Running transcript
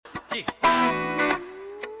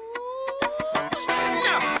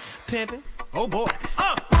pimping. Oh boy.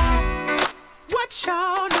 What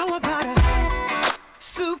y'all know about a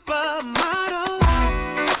supermodel?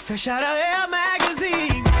 Fresh out of Elle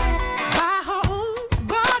magazine. Buy her own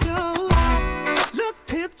bottles. Look,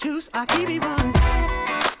 pimp juice, I keep it running.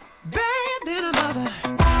 Bad than a mother.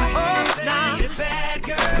 Oh, now you're a bad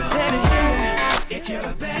girl. If you're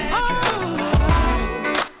a bad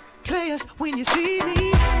girl. Players, when you see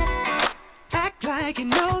me, act like you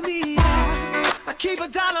know me. I keep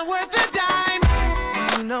 $1 worth of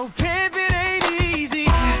dimes. You know, pimpin' ain't easy.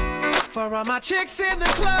 For all my chicks in the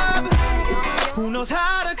club, who knows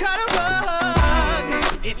how to cut a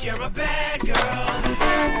rug? If you're a bad girl,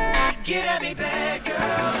 get at me, bad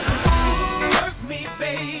girl. Work me,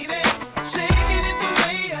 baby, shaking it the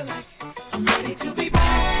way I like. I'm ready to be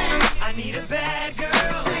bad. I need a bad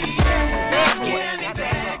girl. Say yeah, get at me,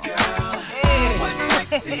 bad girl. One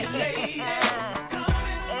sexy lady.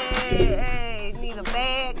 Hey, need a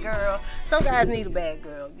bad girl. Some guys need a bad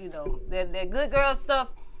girl, you know. That good girl stuff,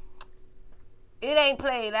 it ain't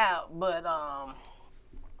played out, but I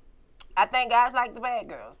think guys like the bad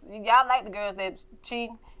girls. Y'all like the girls that cheat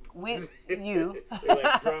with you. They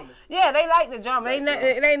like drama. Yeah, they like the drama.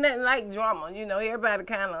 It ain't nothing like drama, you know. Everybody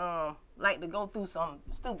kind of like to go through some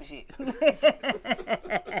stupid shit.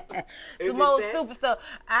 Some old stupid stuff.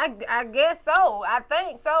 I guess so. I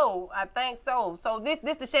think so. So this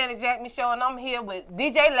the ShannyJack Me Show, and I'm here with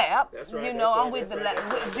DJ Lab. That's right. You know, I'm with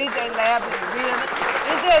DJ Lab and Rihanna.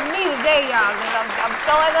 It's just me today, y'all. And I'm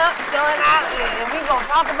showing up, showing out, and we gonna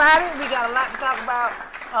talk about it. We got a lot to talk about.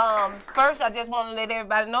 First, I just want to let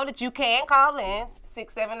everybody know that you can call in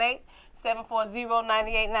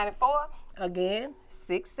 678-740-9894. Again,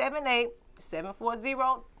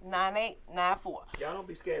 678-740-9894. Y'all don't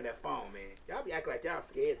be scared of that phone, man. Y'all be acting like y'all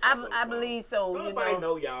scared. I believe so. Nobody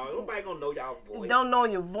know y'all. Nobody gonna know y'all voice. Don't know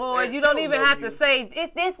your voice. You don't even have to say,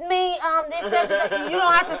 "Is this me?" You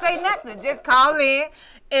don't have to say nothing. Just call in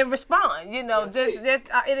and respond. You know,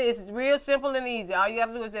 it is real simple and easy. All you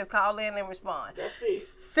gotta do is just call in and respond. That's it.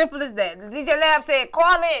 Simple as that. DJ Lab said,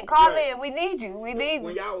 "Call in, call in. We need you. We need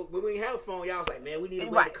you." When we have a phone, y'all was like, "Man, we need a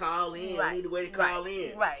way to call in. We need a way to call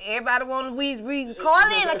in." Right. Everybody want to read.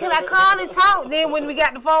 Call in. Or can I call and talk? Then when we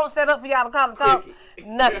got the phone set up for y'all to call and talk,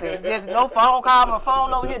 nothing. Just no phone call. My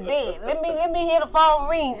phone over here dead. Let me hear the phone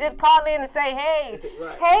ring. Just call in and say, "Hey,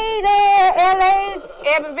 hey there, LA's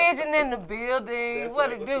Evan Vision in the building.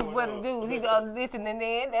 What it do? What it do?" He listening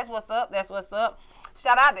in. That's what's up. That's what's up.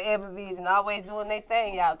 Shout out to Evan Vision, always doing their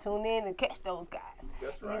thing. Y'all tune in and catch those guys.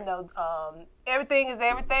 That's right. You know, everything is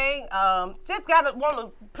everything. Just want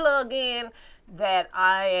to plug in that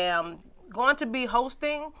I am going to be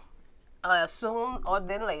hosting soon or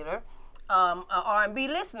then later an R&B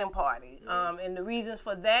listening party. And the reasons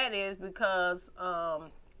for that is because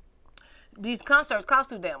these concerts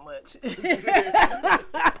cost too damn much.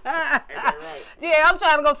 Yeah, I'm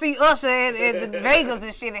trying to go see Usher in Vegas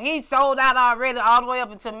and shit, and he's sold out already all the way up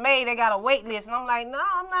until May. They got a wait list, and I'm like, no,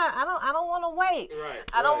 I'm not. I don't want to wait.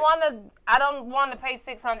 I don't want to pay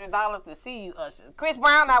 $600 to see you, Usher. Chris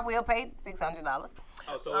Brown, I will pay $600.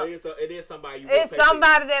 Oh, so it is somebody you will It's pay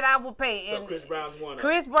somebody that I will pay. So Chris Brown's one of them.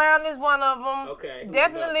 Chris Brown is one of them. Okay.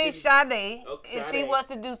 Definitely Sade. Okay, if she was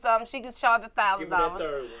to do something, she could charge $1,000. Give me that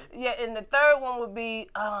third one. Yeah, and the third one would be,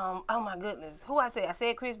 oh my goodness, who I said? I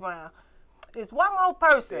said Chris Brown. It's one more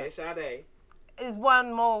person. Yeah, Sade. It's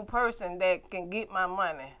one more person that can get my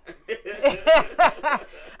money.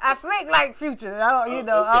 I slick like Future. You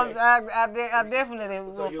know, okay. I definitely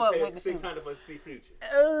will fuck with the $600 for see Future.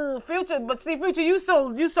 Future, but see, Future, you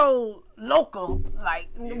so local, like,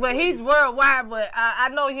 but he's worldwide. But I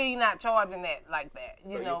know he's not charging that like that.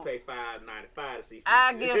 You know, you pay $5.95 to see Future.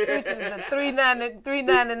 I give Future the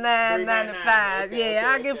 $3.99.95. Yeah,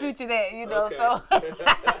 I give Future that. You know, so.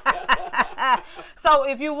 So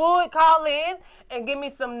if you would call in and give me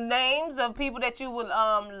some names of people that you would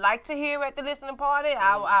like to hear at the listening party,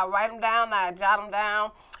 I'll write them down, I jot them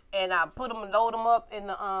down, and I put them and load them up in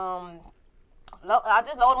the I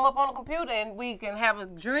just load them up on the computer, and we can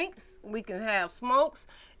have drinks, we can have smokes,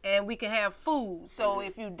 and we can have food. So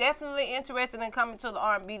if you're definitely interested in coming to the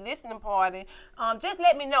R&B listening party, just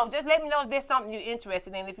let me know. Just let me know if there's something you're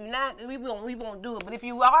interested in. If you're not, we won't do it. But if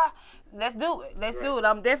you are, let's do it. Let's do it.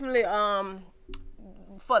 I'm definitely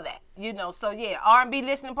for that. You know. So yeah, R&B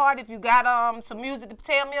listening party. If you got some music to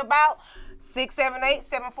tell me about,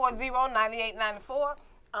 678-740-9894.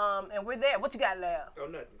 And we're there. What you got, Lab? Oh,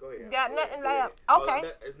 nothing. Go ahead. You got nothing, Lab? Oh, Okay.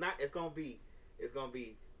 It's gonna be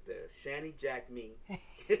the ShannyJack Me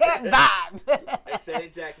That vibe.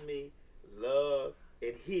 ShannyJack Me Love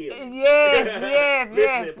and heal.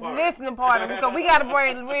 Yes. Listening part. Because we got to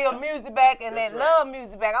bring real music back and that love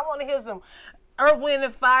music back. I want to hear some Earth, Wind,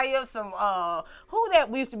 and Fire, some, who that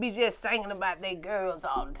we used to be just singing about their girls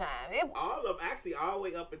all the time. All of them, actually, all the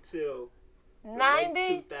way up until 90?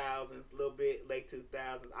 Late 2000s, a little bit, late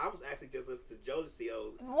 2000s. I was actually just listening to Jodeci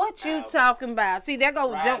old. What you talking about? See, there go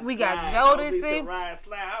we got Jodeci. Ride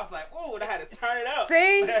Slide. I was like, ooh, I had to turn it up.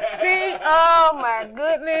 See? Oh, my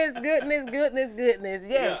goodness.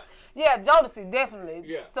 Yes. Yeah, Jodeci, definitely.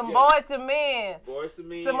 Yeah, Some Boys to Men.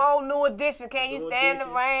 Some old New Edition. Can You Stand the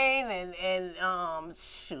Rain? And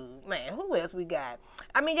shoot, man, who else we got?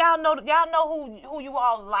 I mean, y'all know who you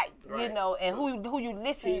all like, you know, and who you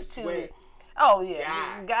listen to. Sweat. Oh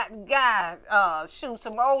yeah, Guy. Shoot,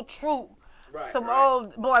 some old Troop. Some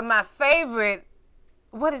old boy. My favorite.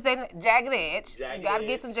 What is that? Jagged Edge. Gotta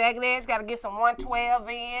get some Jagged Edge. Gotta get some 112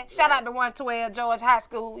 in. Shout out to 112 George High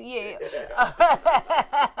School. Yeah.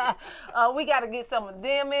 We gotta get some of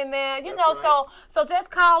them in there. You know, so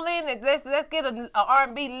just call in and let's get a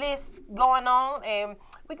R&B list going on, and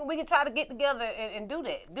we can try to get together and do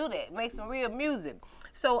that. Make some real music.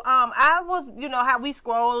 So I was, you know, how we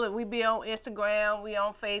scroll and we be on Instagram, we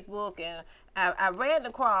on Facebook, and I ran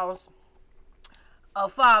across a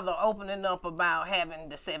father opening up about having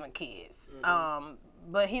the 7 kids,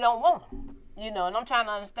 but he don't want them, you know. And I'm trying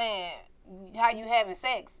to understand how you having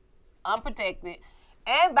sex unprotected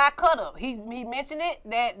and by cut up. He mentioned it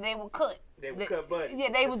that they were cut. They were cut buddies. Yeah,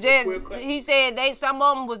 they were just. He said some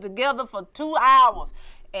of them was together for 2 hours.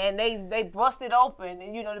 And they busted open,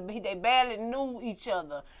 and you know they barely knew each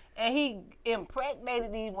other. And he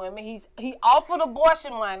impregnated these women. He offered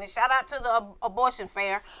abortion money. Shout out to the abortion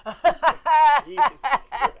fair. Shout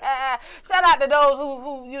out to those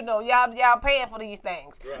who you know y'all paying for these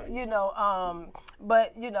things. Right. You know,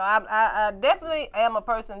 but you know I definitely am a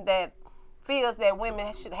person that feels that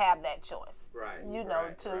women should have that choice. Right. You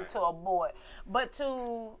know, to abort, but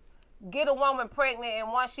to get a woman pregnant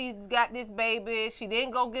and once she's got this baby, she didn't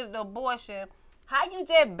go get an abortion. How you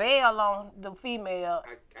just bail on the female?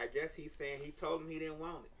 I guess he's saying he told him he didn't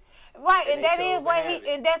want it. Right, and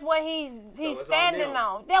that's what he's standing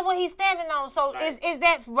on. That's what he's standing on. So like, is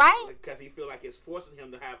that right? Because he feel like it's forcing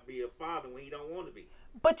him to be a father when he don't want to be.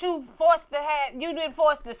 But you didn't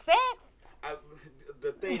force the sex.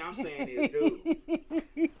 The thing I'm saying is,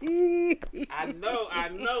 dude, I know.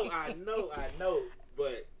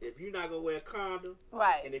 But if you're not gonna wear a condom,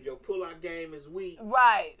 right, and if your pull-out game is weak,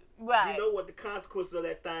 right, you know what the consequences of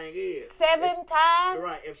that thing is. 7 times.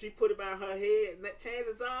 Right. If she put it behind her head, and that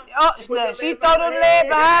chances are. Oh, she throw them legs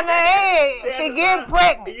behind her head. She getting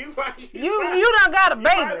pregnant. You done got a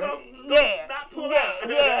baby. Yeah.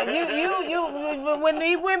 You when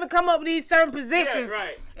these women come up with these certain positions,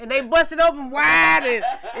 right. And they bust it open wide,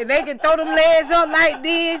 and they can throw them legs up like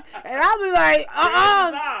this, and I'll be like,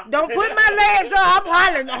 don't put my legs up. I'm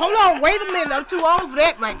hollering. Hold on, wait a minute. I'm too old for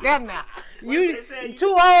that right there now. You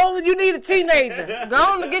too old. You need a teenager. Go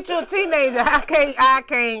on to get you a teenager. I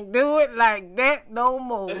can't do it like that no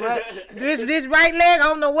more. Right? This right leg, I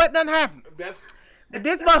don't know what done happened. But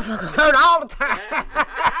this motherfucker hurt all the time.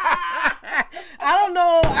 I don't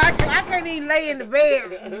know. I can't even lay in the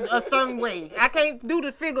bed a certain way. I can't do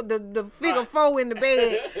the figure 4 in the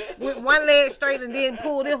bed with one leg straight and then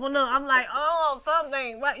pull this one up. I'm like,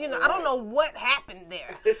 something. What, you know, I don't know what happened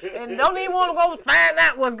there, and don't even want to go find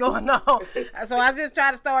out what's going on. So I just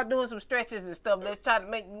try to start doing some stretches and stuff. Let's try to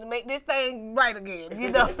make this thing right again. You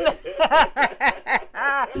know.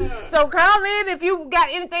 So call in if you got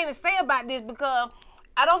anything to say about this, because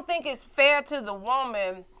I don't think it's fair to the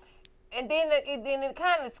woman. And then it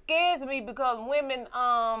kind of scares me because women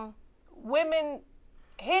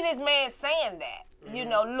hear this man saying that. Mm-hmm. You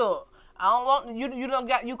know, look, I don't want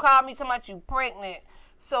you called me talking about you pregnant.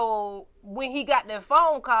 So when he got that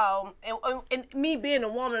phone call, and me being a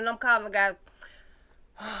woman, and I'm calling the guy,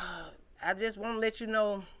 I just want to let you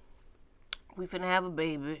know we finna have a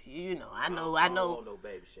baby. You know, I know. I don't want no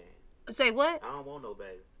baby, Shane. Say what? I don't want no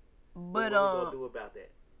baby. But what are we gonna do about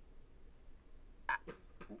that?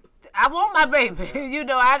 I want my baby. You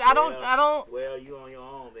know, I don't. Well, you on your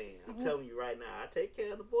own then. I'm telling you right now. I take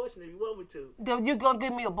care of the abortion if you want me to. You gonna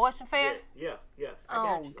give me abortion fair? Yeah. I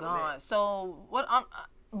got you God. So what?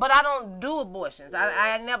 But I don't do abortions. Yeah.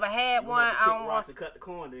 I never had one. I don't want to cut the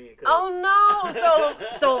corn then. Oh no.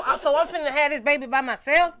 So I'm finna have this baby by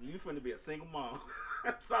myself. You finna be a single mom.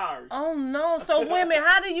 I'm sorry. Oh no. So women,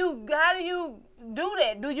 how do you do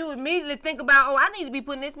that? Do you immediately think about, I need to be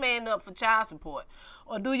putting this man up for child support?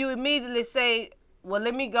 Or do you immediately say, well,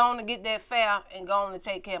 let me go on and get that fair and go on and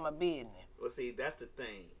take care of my business? Well, see, that's the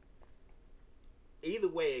thing. either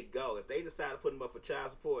way it go, if they decide to put him up for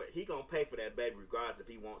child support, he gonna pay for that baby regardless if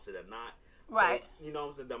he wants it or not. Right. So, you know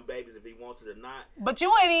what I'm saying? Them babies, if he wants it or not. But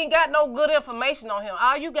you ain't even got no good information on him.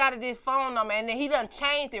 All you got is this phone number, and then he done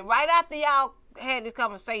changed it right after y'all had this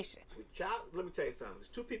conversation. Let me tell you something. There's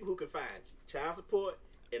two people who can find you: child support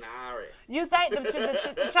and the IRS. You think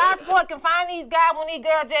the child support can find these guys when these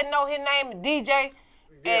girls just know his name is DJ,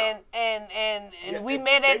 Yeah. and we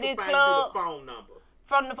met at this club the phone number.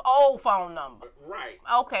 From the old phone number. Right.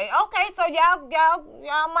 Okay, so y'all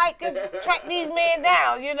might could track these men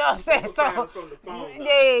down, you know what I'm saying? Find them from the phone number.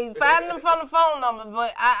 Yeah, find them from the phone number.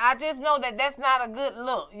 But I just know that that's not a good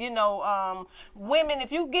look. You know, women,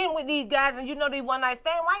 if you getting with these guys and you know they one night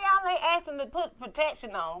stand, why y'all ain't asking to put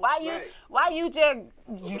protection on? Why you just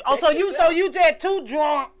so you just too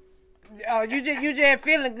drunk? You just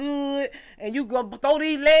feeling good, and you go throw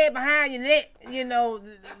these legs behind your neck, you know,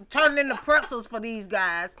 turning into pretzels for these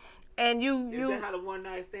guys, and you. Is that how the one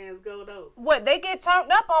night stands go though? What, they get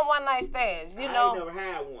turned up on one night stands, you know? I ain't never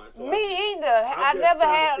had one. So me either. I never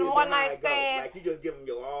had one night stand. Like you just give them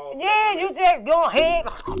your all. Yeah, you just go ahead.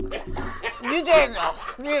 you just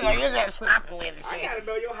snapping with the shit. I gotta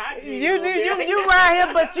know your hygiene. You right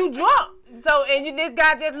here, but you drunk. So this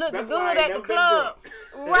guy just looking good at the club.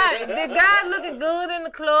 Right, the guy looking good in the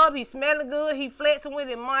club. He smelling good. He flexing with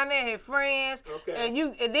his money, his friends. Okay. And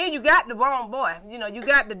then you got the wrong boy. You know, you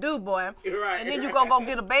got the dude boy. Right. And then you go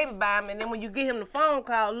get a baby by him. And then when you get him the phone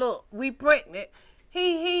call, look, we pregnant.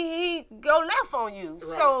 He go left on you. Right.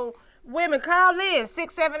 So women, call in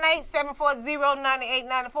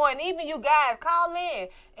 678-740-9894. And even you guys, call in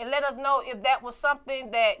and let us know if that was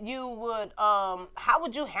something that you would. How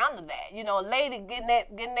would you handle that? You know, a lady getting that.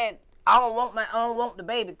 I don't want the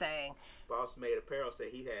baby thing. Boss Made Apparel said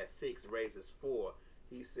he had 6, raises 4.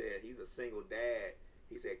 He said he's a single dad.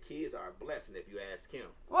 He said kids are a blessing if you ask him.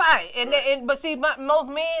 Right, but see, most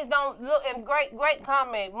men don't look. And great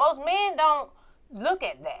comment. Most men don't look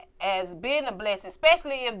at that as being a blessing,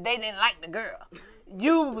 especially if they didn't like the girl.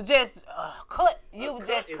 You would just cut. You would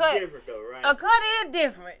just cut. Is different though, right? A cut is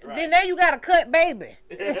different. Right. Then now you got a cut baby.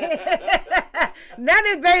 Now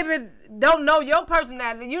this baby don't know your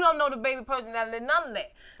personality. You don't know the baby personality. None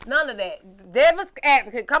of that. Devil's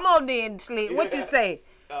advocate. Come on then, Slick. What you say?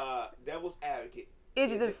 Devil's advocate.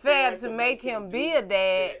 Is it fair to make him be a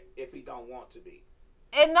dad if he don't want to be?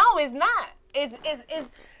 And no, it's not. It's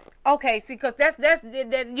okay. See, because that's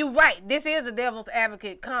you right. This is a devil's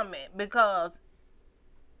advocate comment because.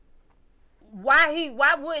 Why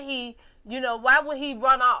would he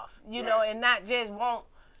run off, know, and not just want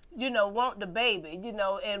the baby,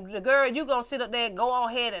 and the girl, you gonna sit up there and go on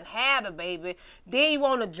ahead and have the baby. Then you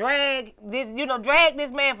want to drag this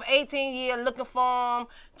man for 18 years looking for him,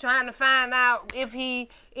 trying to find out if he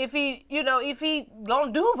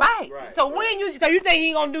gonna do right. So when you think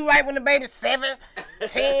he gonna do right when the baby's 7,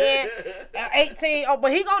 10, 18? Oh,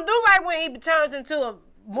 but he gonna do right when he turns into a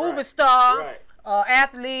movie star. Right.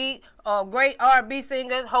 Athlete, great R&B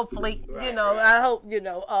singer, hopefully. Right, I hope,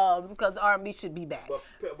 because R&B should be back.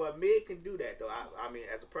 But men can do that, though. I mean,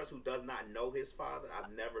 as a person who does not know his father, I've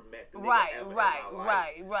never met the nigga ever in my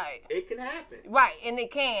life. Right. It can happen. Right, and it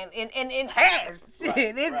can, and it has.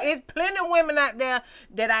 Right, It's plenty of women out there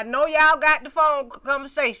that I know y'all got the phone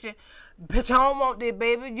conversation. Bitch, I don't want this,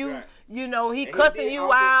 baby. He cussing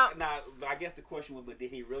you out. Now, I guess the question was, but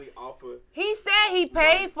did he really offer? He said he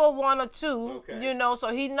paid for 1 or 2, so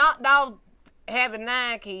he knocked out having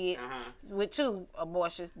 9 kids with 2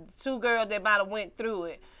 abortions. 2 girls that might have went through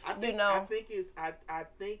it. I think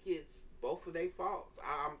it's both of their faults.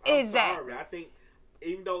 I'm exactly. sorry. I think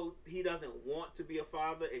even though he doesn't want to be a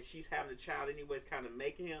father and she's having a child anyway, it's kind of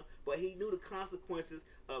making him, but he knew the consequences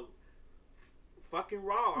of fucking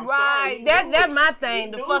raw. I'm sorry. That's my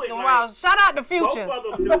thing. The fucking raw. Shout out to Future. Both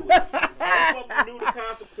of them knew it. Both of them knew the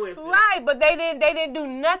consequences. Right, but they didn't do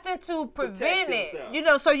nothing to prevent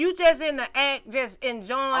it. So you just in the act, just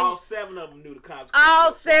enjoying. All 7 of them knew the consequences.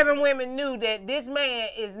 All 7 women knew that this man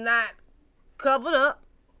is not covered up,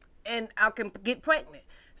 and I can get pregnant.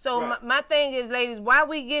 So my thing is, ladies, why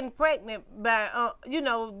we getting pregnant by,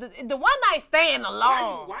 the one night stand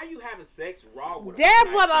alone? Why you having sex raw with him?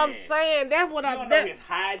 That's what I'm saying. That's what I'm saying. His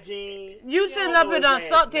hygiene. You shouldn't have been done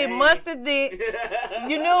sucked his mustard dick.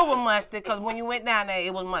 You knew it was mustard because when you went down there,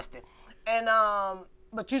 it was mustard. And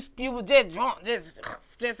but you was just drunk, just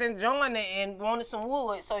enjoying it and wanted some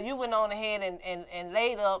wood. So you went on ahead and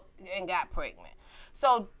laid up and got pregnant.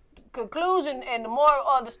 So conclusion and the moral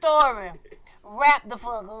of the story. Wrap the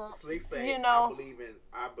fuck up. Slick say, I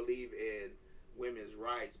believe in women's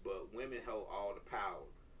rights, but women hold all the power.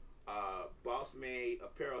 Boss Made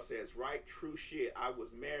Apparel says, right, true shit. I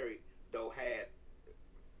was married, though had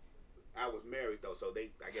I was married though, so I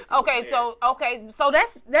guess. So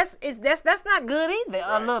that's not good either.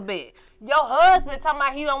 Right. A little bit. Your husband talking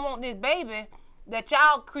about he don't want this baby that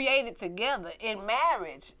y'all created together in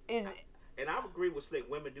marriage is. And I agree with Slick.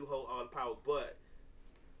 Women do hold all the power, but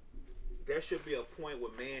there should be a point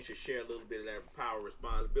where man should share a little bit of that power and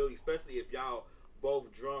responsibility, especially if y'all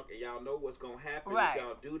both drunk and y'all know what's gonna happen if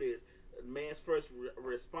y'all do this. Man's first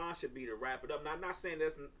response should be to wrap it up. Now, I'm not saying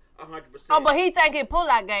that's 100%. Oh, but he think he pull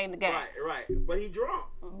out game to game. Right. But he drunk.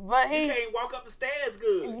 But he can't walk up the stairs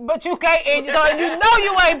good. But you can't, and so you know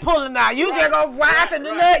you ain't pulling out. You just gonna ride to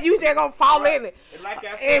the nut. You just gonna fall in it. And like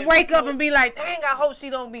I said, and wake up and be like, dang, I hope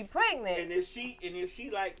she don't be pregnant. And if she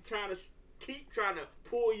like trying to trying to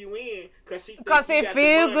pull you in because it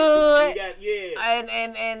feel good. Right.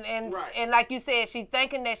 And like you said, she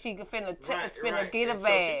thinking that she finna get a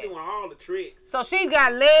bag. So she doing all the tricks. So she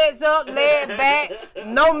got legs up, leg back,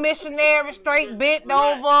 no missionary, straight bent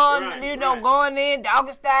over, going in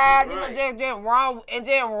doggy style, just raw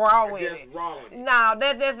with it. No,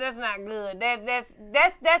 that's not good.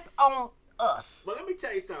 That's on us. But let me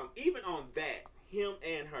tell you something. Even on that, him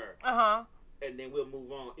and her. And then we'll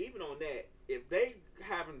move on. Even on that, if they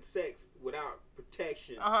having sex without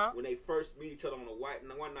protection when they first meet each other on a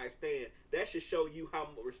one night stand, that should show you how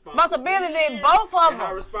responsibility both of them.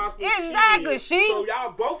 How responsible exactly. She is. So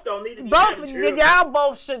y'all both don't need to be y'all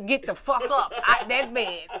both should get the fuck up out that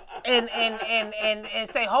bed and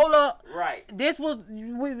say, hold up. Right. This was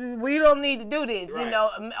we don't need to do this. Right.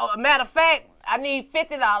 Matter of fact, I need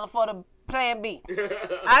 $50 for the Plan B.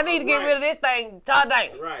 I need to get rid of this thing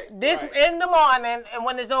today. Right. This in the morning and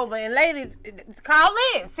when it's over. And ladies, call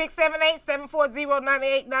in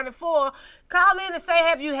 678-740-9894. Call in and say,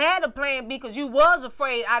 have you had a Plan B? Because you was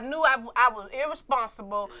afraid. I knew I was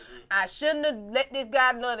irresponsible. I shouldn't have let this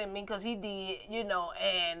guy nut at me because he did,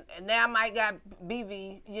 and now I might got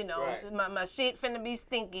BV, my shit finna be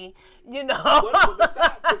stinky, Well,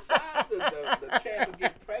 besides the chance of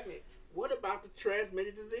getting pregnant, what about the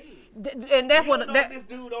transmitted disease? And that's this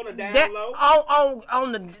dude on the down low.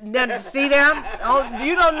 On the see down.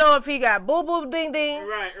 You don't know if he got boo boo ding ding.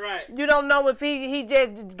 Right. You don't know if he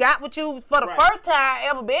just got with you for the first time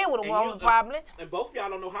ever been with a woman probably. And both of y'all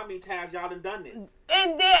don't know how many times y'all done this.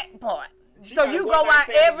 In that part. So you go out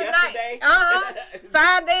every night.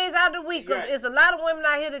 5 days out of the week. Because it's a lot of women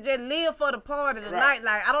out here that just live for the party tonight.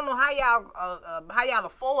 Like, I don't know how y'all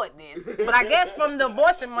afford this. But I guess from the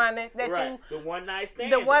abortion money that the one night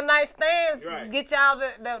stand. The one night stands get y'all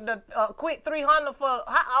the quick $300 for,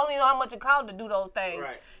 I don't even know how much it costs to do those things.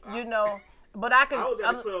 Right. But I was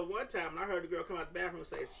at the club one time and I heard the girl come out the bathroom and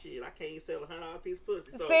say, shit, I can't even sell $100 piece of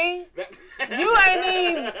pussy. So see? You ain't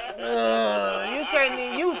even, you can't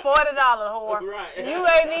even, you $40 whore. Right. You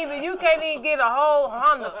can't even get a whole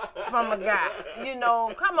 100 from a guy.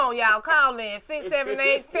 Come on, y'all, call in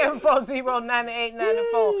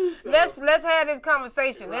 678-740-9894. Let's have this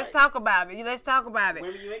conversation. Right. Let's talk about it.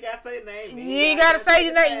 Women, you ain't got to say your name. You ain't got to say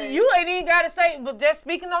your name. You ain't even got to say, but just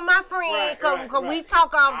speaking on my friend, because we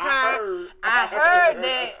talk all the time. I heard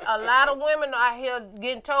that a lot of women out here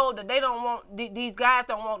getting told that they don't want, these guys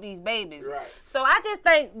don't want these babies. Right. So I just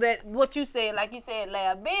think that what you said, like you said,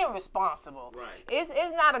 Lab, being responsible. Right.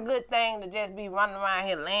 It's not a good thing to just be running around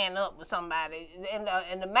here laying up with somebody. And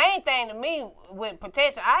the main thing to me with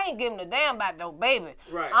protection, I ain't giving a damn about no baby.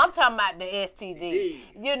 Right. I'm talking about the STD.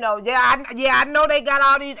 I know they got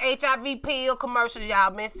all these HIV pill commercials y'all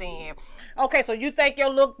been seeing. Okay, so you think your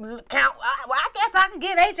look count? Well, I guess I can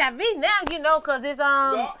get HIV now, because it's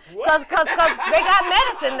because they got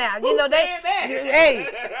medicine now. Who said that? Hey,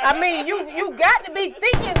 I mean, you got to be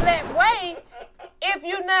thinking that way if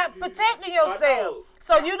you're not protecting yourself.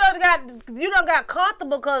 So you done got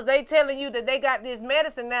comfortable because they telling you that they got this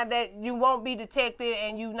medicine now that you won't be detected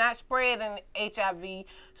and you not spreading HIV.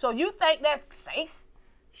 So you think that's safe?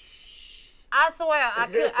 I swear, I'll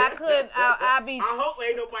be. I hope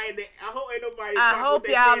ain't nobody. I hope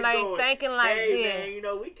y'all ain't thinking like this. Hey,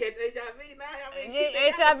 man, we catch HIV now.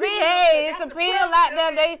 HIV, hey, it's a pill out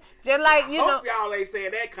there. They just like I hope y'all ain't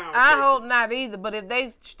saying that conversation. I hope not either. But if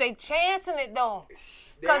they chancing it though,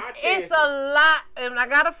 because it's a lot. And I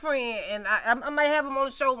got a friend, and I might have him on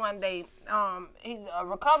the show one day. He's a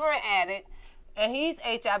recovering addict, and he's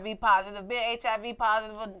HIV positive. Been HIV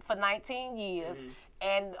positive for 19 years. Mm-hmm.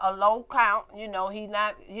 And a low count, he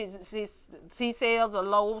not his C cells are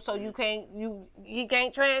low, so he can't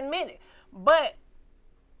transmit it. But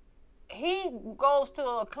he goes to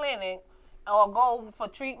a clinic or go for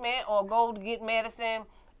treatment or go to get medicine,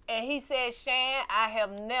 and he says, Shan, I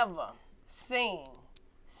have never seen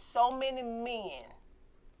so many men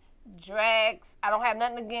drags. I don't have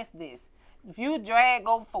nothing against this. If you drag,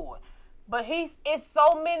 go for it. But it's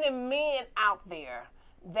so many men out there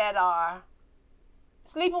that are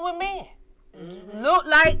sleeping with men. Look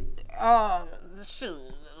like,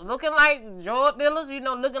 looking like drug dealers,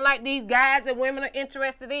 looking like these guys that women are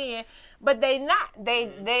interested in, but they not.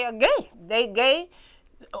 They are gay. They gay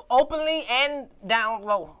openly and down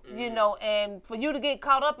low, and for you to get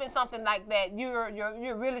caught up in something like that, you're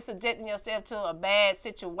really subjecting yourself to a bad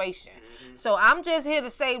situation. So I'm just here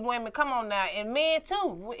to say, women, come on now, and men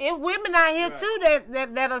too. If women out here too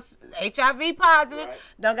that are HIV positive,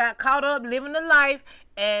 done got caught up living the life,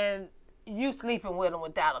 and you sleeping with them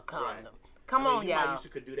without a condom. Come on, y'all. You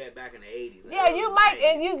could do that back in the 80s. Yeah, you might,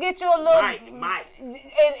 and you get your little... Might.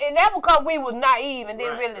 And that because we was naive and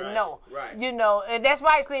didn't really know. Right. And that's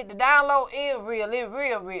why Slick, the download is real. It's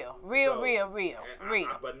real.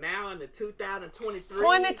 But now in the 2023...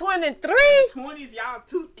 2023? 20s, y'all,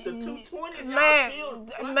 the 220s,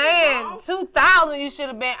 Man, 2000, you should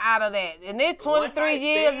have been out of that. And it's 23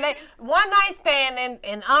 years late. One night stand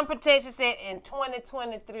and unprotected said in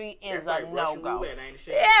 2023 is a no-go.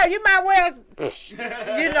 Yeah, you might well... and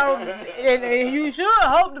you should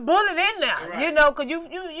hope the bullet in there, because you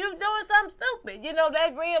doing something stupid.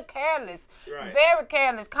 That's real careless, very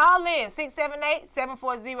careless. Call in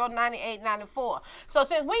 678-740-9894. So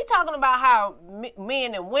since we talking about how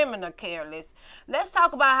men and women are careless, let's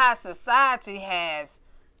talk about how society has.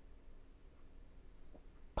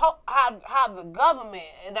 How the government,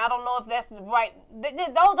 and I don't know if that's the right,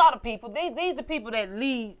 those are the people, these are the people that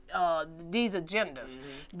lead these agendas.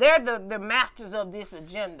 They're the masters of this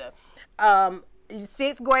agenda.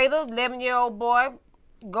 6th grader, 11-year-old boy,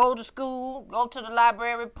 go to school, go to the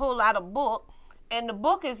library, pull out a book, and the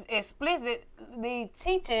book is explicitly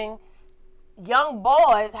teaching young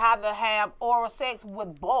boys how to have oral sex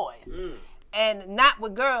with boys. And not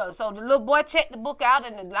with girls. So the little boy checked the book out,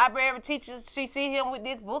 and the library teacher, she see him with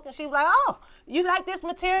this book, and she was like, "Oh, you like this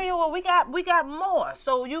material? Well, we got more.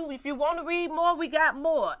 So if you want to read more, we got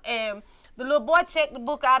more." And the little boy checked the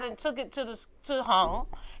book out and took it to home,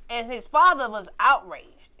 and his father was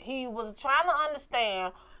outraged. He was trying to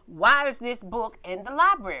understand, why is this book in the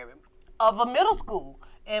library of a middle school?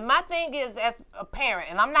 And my thing is, as a parent,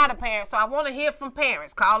 and I'm not a parent, so I want to hear from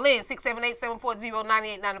parents. Call in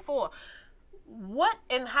 678-740-9894. What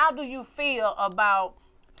and how do you feel about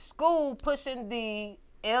school pushing the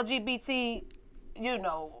LGBT,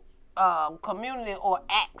 community or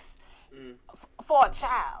acts for a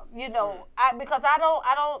child? Because I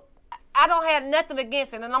don't have nothing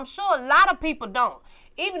against it, and I'm sure a lot of people don't.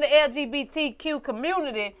 Even the LGBTQ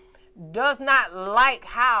community does not like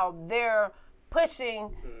how they're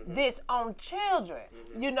pushing this on children.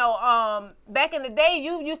 Back in the day,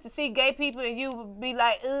 you used to see gay people and you would be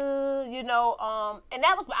like, and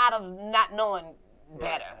that was out of not knowing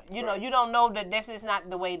better. You don't know that this is not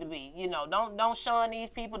the way to be. Don't shun these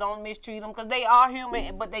people, don't mistreat them, because they are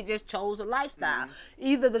human, but they just chose a lifestyle.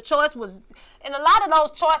 Either the choice was, and a lot of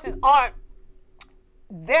those choices aren't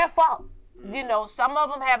their fault. Some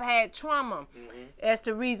of them have had trauma as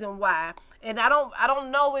the reason why. And I don't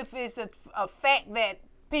know if it's a fact that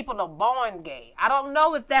people are born gay. I don't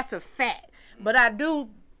know if that's a fact, but I do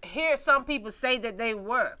hear some people say that they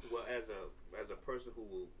were. Well, as a person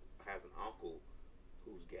who has an uncle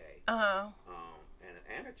who's gay, and a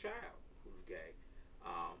child who's gay,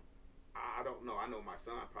 I don't know. I know my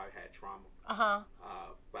son probably had trauma.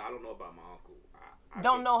 But I don't know about my uncle. I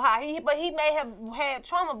don't know how but he may have had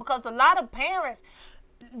trauma, because a lot of parents.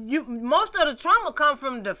 Most of the trauma come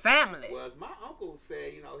from the family. Well, as my uncle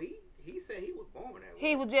said, he said he was born that way.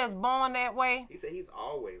 He was just born that way. He said he's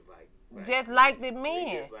always like just like the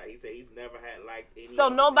men. He said he's never had any. So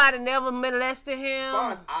nobody never molested him. As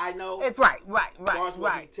far as I know. Right. As far as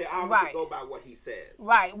what he I don't go by what he says.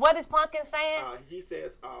 Right. What is Pumpkin saying? He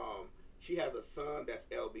says she has a son that's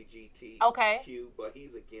LBGTQ. Okay. But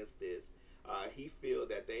he's against this. He feels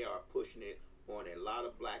that they are pushing it on a lot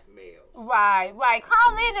of black males. Right.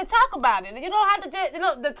 Call in and talk about it. You don't have to just,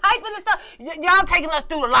 the typing and stuff. Y'all taking us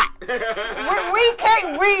through a lot. we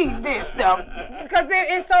can't read this stuff because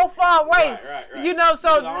it's so far away. Right.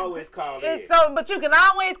 So you can always call in. But you can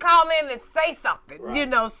always call in and say something. Right.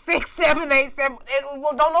 678-7.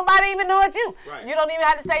 Don't nobody even know it's you. Right. You don't even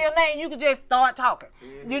have to say your name. You can just start talking.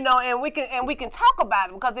 And we can talk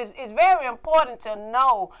about it, because it's very important to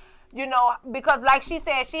know. Because like she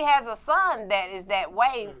said, she has a son that is that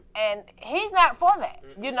way, and he's not for that.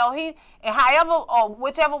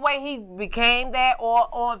 Whichever way he became that,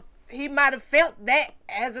 or he might have felt that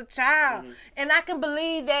as a child. And I can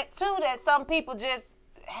believe that too, that some people just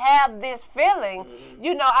have this feeling.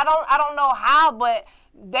 You know, I don't know how, but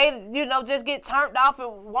they, you know, just get turned off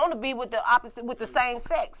and want to be with the same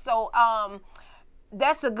sex. So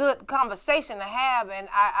that's a good conversation to have, and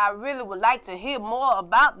I really would like to hear more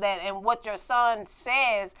about that and what your son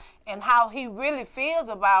says and how he really feels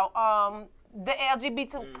about the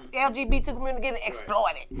LGBT community getting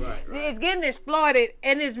exploited. Right. It's getting exploited,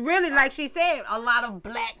 and it's really, like she said, a lot of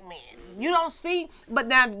black men. You don't see, but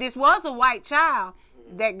now this was a white child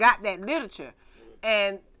that got that literature,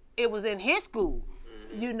 and it was in his school,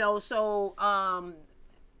 you know, so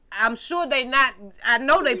I'm sure they not, I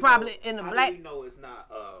know they probably in the black. How do we know it's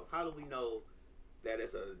not, how do we know that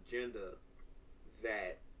it's an agenda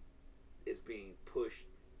that is being pushed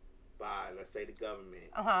by, let's say, the government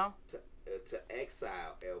to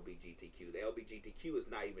exile LGBTQ? The LGBTQ is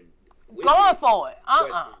not even going for it.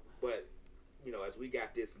 But you know, as we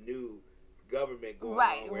got this new government going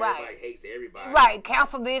right, on where everybody hates everybody. Right,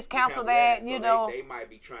 cancel this, cancel that, so you know. They might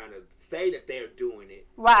be trying to say that they're doing it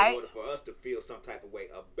in order for us to feel some type of way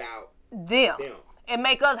about them. And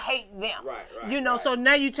make us hate them. Right. You know, so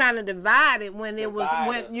now you're trying to divide it when it was,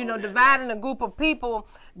 when you know, dividing a group of people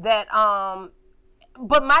that,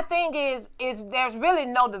 but my thing is there's really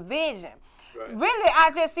no division. Right. Really,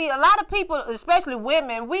 I just see a lot of people, especially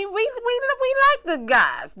women. We like the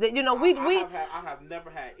guys that, you know, I have never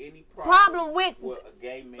had any problem with a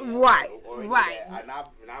gay man. Right. Or and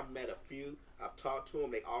I've met a few. I've talked to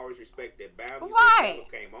them. They always respect their boundaries. Right.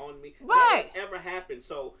 They never came on me. Right. That has ever happened.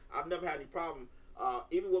 So I've never had any problem.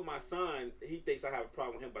 Even with my son, he thinks I have a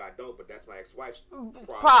problem with him, but I don't. But that's my ex-wife's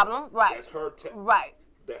problem. Right. That's her. Right.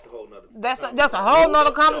 That's a whole nother. That's a whole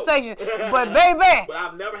nother conversation. But baby. But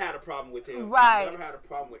I've never had a problem with him. Right. I've never had a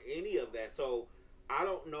problem with any of that. So I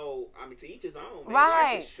don't know. I mean, to each his own. Man.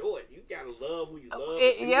 Right. Life is short. You gotta love who you love.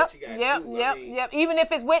 Yep. Even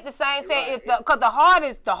if it's with the same sex, because the heart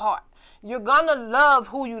is the heart. You're gonna love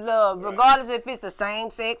who you love, regardless if it's the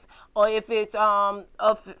same sex or if it's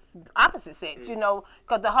of opposite sex. You know,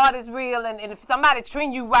 because the heart is real, and if somebody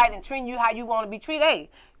treating you right and treating you how you want to be treated, hey,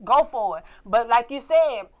 go for it. But like you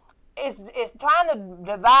said, it's trying to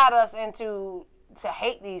divide us into to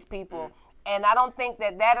hate these people, and I don't think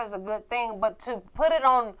that is a good thing. But to put it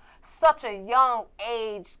on such a young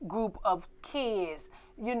age group of kids.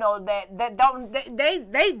 You know, that don't they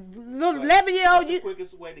little 11-year-old. The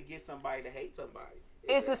quickest way to get somebody to hate somebody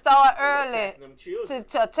is to start early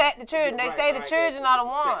to attack the children. They say the children are the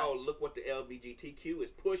ones. Oh, look what the LGBTQ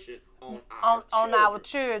is pushing on our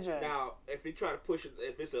children. Now, if you try to push it,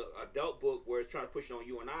 if it's an adult book where it's trying to push it on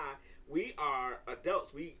you and I, we are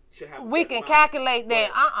adults. We should have. We can calculate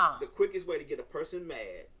that. The quickest way to get a person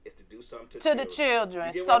mad is to do something to the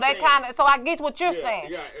children. So they kind of. So I get what you're saying.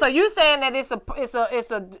 Yeah. So you're saying that it's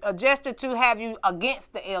a gesture to have you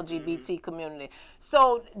against the LGBT community.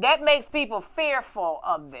 So that makes people fearful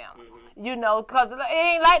of them. You know, because it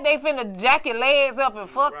ain't like they finna jack your legs up and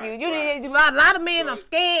fuck you. A lot of men are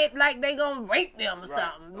scared like they gonna rape them or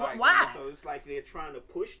something. Why? So it's like they're trying to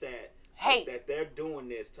push that. Hate. That they're doing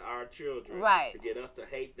this to our children to get us to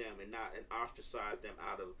hate them and ostracize them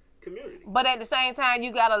out of community. But at the same time,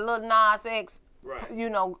 you got a little Nas X,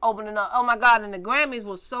 you know, opening up. Oh my God! And the Grammys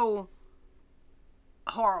was so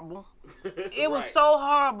horrible. It was so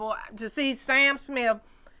horrible to see Sam Smith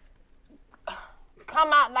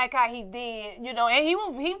come out like how he did, you know, and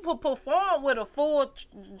he performed with a full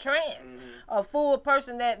trans, a full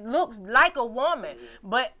person that looks like a woman,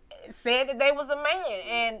 but said that they was a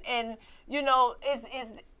man, and you know,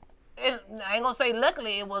 I ain't gonna say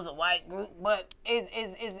luckily it was a white group, but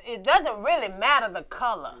it doesn't really matter the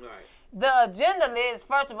color. Right. The agenda is,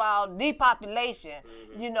 first of all, depopulation.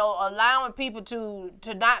 You know, allowing people to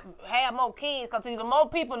not have more kids, because the more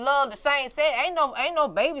people love the same sex, ain't no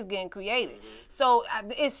babies getting created. So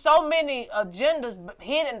it's so many agendas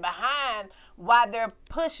hidden behind why they're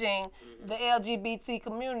pushing the LGBT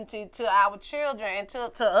community to our children and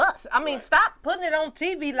to us. I mean, stop putting it on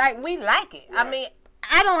TV like we like it. I mean,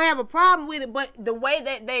 I don't have a problem with it, but the way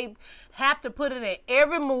that they have to put it in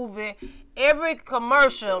every movie, every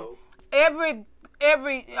commercial, every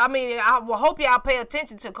I mean, I will hope y'all pay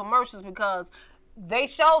attention to commercials, because they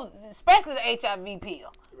show, especially the HIV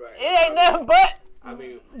pill. Right. It ain't nothing but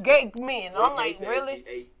gay men. So I'm like,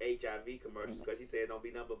 really? HIV commercials, because you said it don't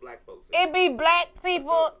be nothing but black folks. It be black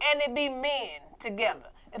people and it be men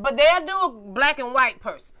together. But they'll do a black and white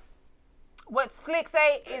person. What Slick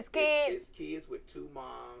say is kids. It's kids with two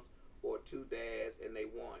moms or two dads, and they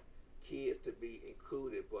want kids to be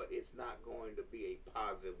included, but it's not going to be a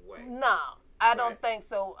positive way. No, I don't think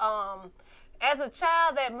so. As a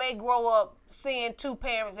child that may grow up seeing two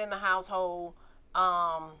parents in the household,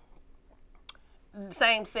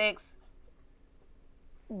 same sex,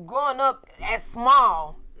 growing up as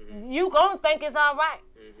small, you gonna think it's all right.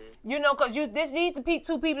 You know, because this needs to be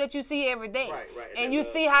two people that you see every day. Right. And you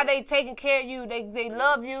see how they taking care of you. They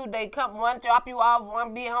love you. They come, one drop you off,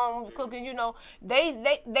 one be home cooking, you know.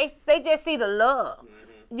 They just see the love.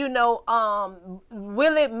 You know,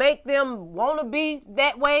 will it make them want to be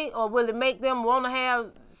that way, or will it make them want to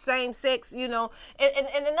have same sex, you know?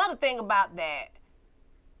 And another thing about that,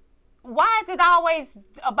 why is it always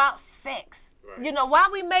about sex? Right. You know, why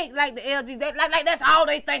we make like the LGBT, like that's all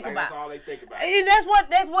they think about. That's all they think about. And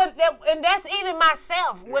and that's even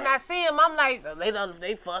myself. When I see them, I'm like,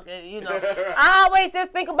 they fucking, you know. I always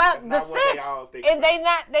just think about the sex, and they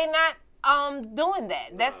not doing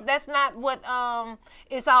that. That's not what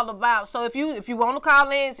it's all about. So if you want to call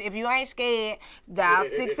in, if you ain't scared, dial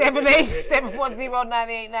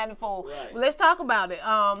 678-740-9894. Right. Let's talk about it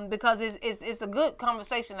because it's a good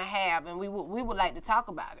conversation to have, and we would like to talk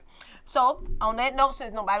about it. So on that note,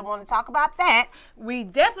 since nobody want to talk about that, we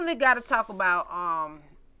definitely got to talk about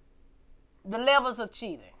the levels of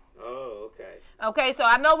cheating. Oh, okay. Okay, so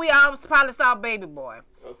I know we all probably saw Baby Boy.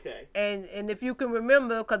 Okay. And if you can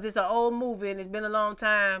remember, because it's an old movie and it's been a long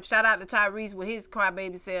time, shout out to Tyrese with his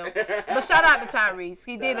crybaby self. But shout out to Tyrese.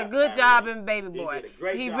 He did a good job in Baby Boy. He did a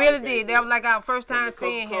great job. He really did. That was like our first time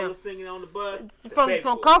seeing him. Coca-Cola singing on the bus.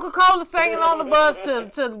 From Coca-Cola singing on the bus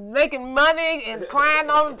to making money and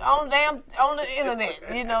crying on the internet.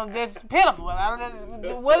 You know, just pitiful.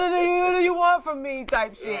 What do you want from me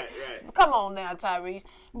type shit. Right. Come on now, Tyrese.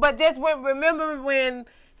 But just remember when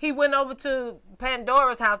he went over to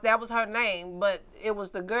Pandora's house, that was her name, but it was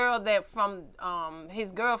the girl that from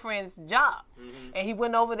his girlfriend's job. And he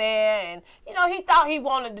went over there and, you know, he thought he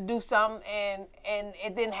wanted to do something and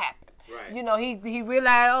it didn't happen. Right. You know, he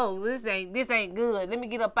realized, oh, this ain't good. Let me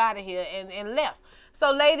get up out of here and left.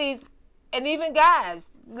 So ladies and even guys,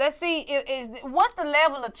 let's see, what's the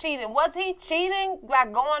level of cheating? Was he cheating by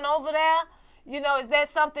going over there? You know, is that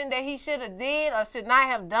something that he should have did or should not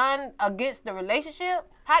have done against the relationship?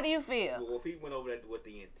 How do you feel? Well, if he went over there with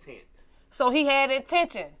the intent. So he had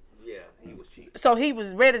intention. Yeah, he was cheating. So he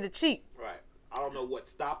was ready to cheat. Right. I don't know what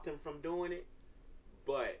stopped him from doing it,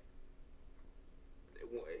 but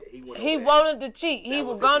he went over there. Wanted to cheat. He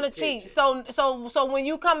was going to cheat. So when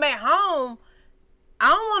you come back home, I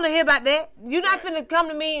don't want to hear about that. You're not finna come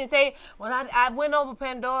to me and say, well, I went over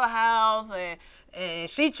Pandora's house and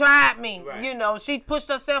she tried me. Right. You know, she pushed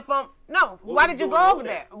herself on. No, why did you go over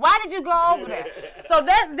there? Why did you go over there? So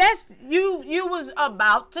that's you was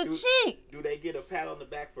about to cheat. Do they get a pat on the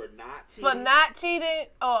back for not cheating? For not cheating?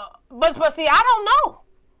 But see, I don't know.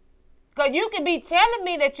 Because you could be telling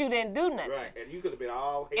me that you didn't do nothing. Right, and you could have been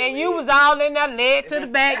all head. And you was all in there, legs to the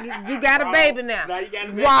back. You got a baby now. Now you got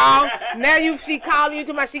a baby. Wow. Now she calling you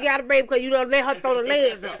to my, she got a baby because you don't let her throw the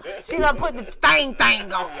legs up. She done put the thing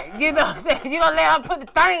on you. You know what I'm saying? You don't let her put the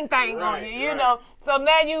thing on you. You know. So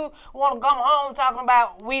now you want to come home talking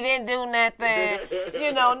about we didn't do nothing.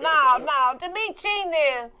 You know, no. To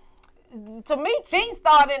me, cheating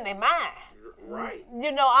started in their mind. Right.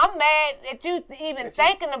 You know, I'm mad that you even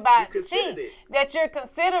thinking about cheating. That you're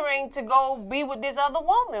considering to go be with this other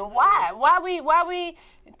woman. Why? Why we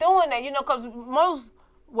doing that? You know, because most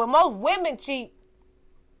women cheat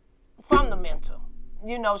from the mental.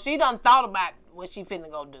 You know, she done thought about what she finna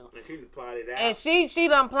go do. And she done plotted it out. And she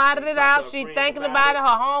done plotted it out. She thinking about it. Her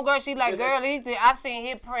homegirl, she like, girl, I seen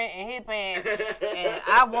his print in his pants, and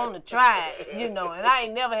I want to try it. You know, and I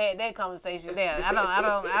ain't never had that conversation there. I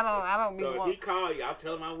don't be. So if he call you, I'll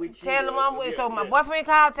tell him I'm with you. Tell him I'm with. So my boyfriend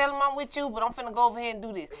called, tell him I'm with you, but I'm finna go over here and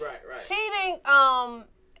do this. Right. Cheating,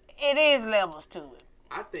 it is levels to it.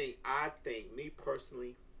 I think me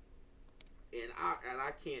personally, and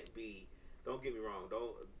I can't be. Don't get me wrong.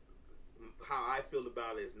 How I feel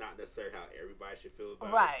about it is not necessarily how everybody should feel about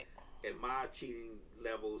it. Right. And my cheating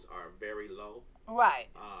levels are very low. Right.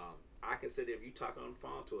 I consider if you talking on the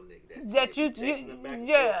phone to a nigga you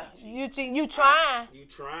trying. You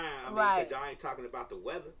trying. I mean, right. because y'all ain't talking about the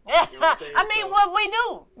weather. You know what I'm saying? I mean, what we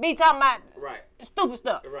do be talking about stupid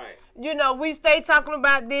stuff. Right. You know, we stay talking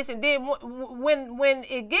about this, and then when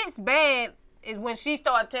it gets bad is when she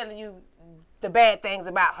start telling you the bad things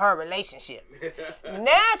about her relationship.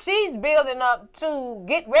 Now she's building up to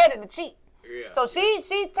get ready to cheat. Yeah. So she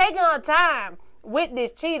taking her time with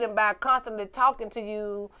this cheating by constantly talking to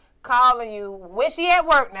you, calling you. When she at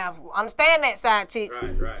work now, understand that side chicks.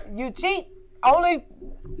 Right. You cheat only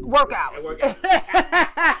work hours.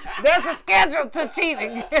 There's a schedule to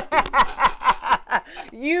cheating.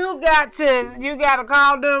 You got to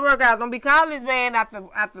call during work hours. Don't be calling this man after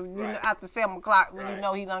 7 o'clock when you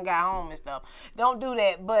know he done got home and stuff. Don't do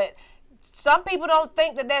that. But some people don't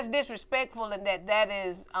think that that's disrespectful and that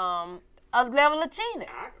is a level of cheating.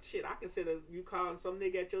 I consider you calling some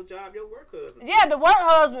nigga at your job your work husband. Yeah, the work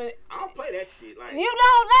husband. I don't play that shit. Like, you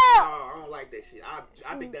don't know. No, I don't like that shit.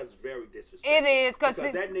 I think that's very disrespectful. It is because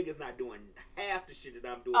that nigga's not doing half the shit that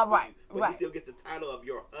I'm doing for you, but he still gets the title of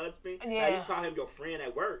your husband. Yeah. Now you call him your friend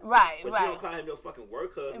at work. Right, but you don't call him your fucking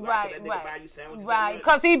work husband. Right, that nigga buy you sandwiches. Right,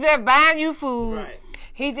 because he just buying you food. Right.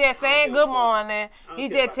 He just saying good morning. He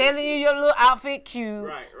just telling you your little outfit cute.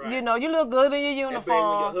 Right. You know, you look good in your uniform.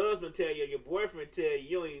 And when your husband tell you, your boyfriend tell you,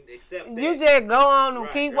 you don't even accept that. You just go on and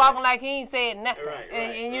keep walking like he ain't said nothing.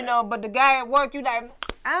 And you know, but the guy at work, you like,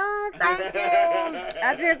 oh, thank you.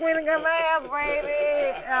 I just went and got my hair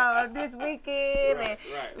braided this weekend.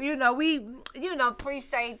 You know, we,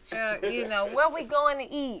 appreciate you. You know, where we going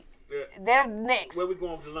to eat? That's next. Where we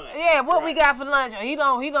going for lunch? Yeah, what we got for lunch? He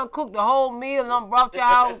done cook the whole meal and brought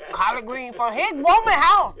y'all collard green from his woman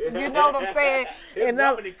house. You know what I'm saying? His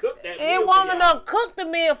woman he cooked that meal. His woman done cooked the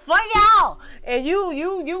meal for y'all, and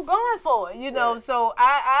you going for it. You know, so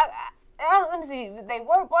I let me see. They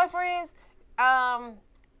work boyfriends.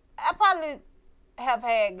 I probably have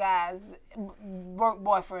had guys, work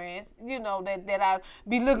boyfriends, that I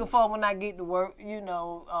be looking for when I get to work,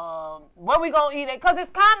 where we gonna eat at? Because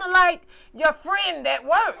it's kind of like your friend at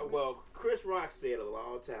work. Well, Chris Rock said a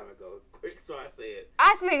long time ago, Chris Rock said,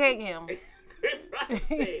 I still hate him. Chris Rock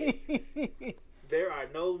said, there are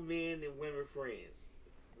no men and women friends.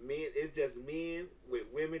 Men, it's just men with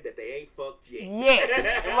women that they ain't fucked yet.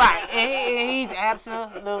 Yeah, right. And he's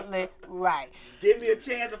absolutely right. Give me a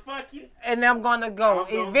chance to fuck you, and I'm gonna go.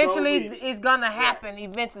 Eventually, it's gonna happen. Right.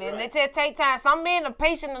 Eventually, and it just take time. Some men are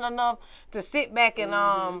patient enough to sit back and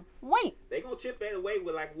wait. They gonna chip that away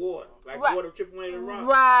with like water, water chipping away the rock.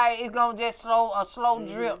 Right. It's gonna just slow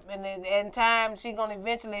drip, and then in time she gonna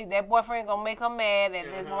eventually that boyfriend gonna make her mad at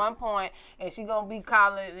this one point, and she gonna be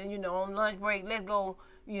calling, on lunch break. Let's go.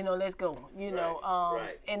 Let's go.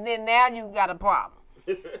 And then now you got a problem.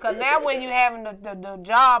 Because now when you having the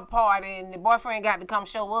job party and the boyfriend got to come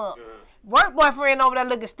show up, work boyfriend over there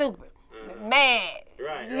looking stupid, mad.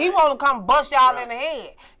 Right. He want to come bust y'all in the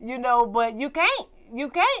head, but you can't. You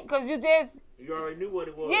can't because you already knew what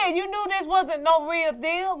it was. Yeah, you knew this wasn't no real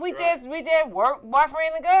deal. We just work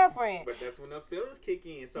boyfriend and girlfriend. But that's when the feelings kick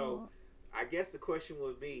in. So I guess the question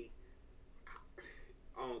would be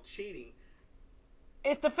on cheating.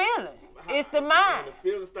 It's the feelings. It's the mind. When the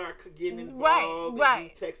feelings start getting involved, and you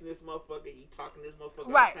texting this motherfucker, you talking to this motherfucker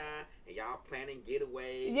all the time, and y'all planning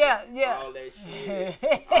getaways. Yeah. All that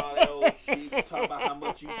shit. All that old shit. You talk about how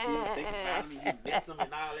much you still think about him, you miss him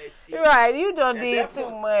and all that shit. Right, you done did too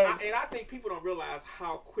much. And I think people don't realize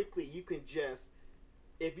how quickly you can just,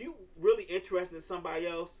 if you really interested in somebody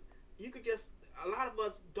else, you could just, a lot of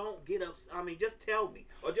us don't get up. I mean, just tell me,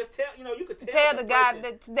 or just tell. You could tell the guy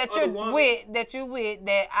that you're with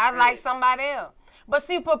that I like somebody else. But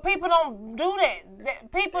see, but people don't do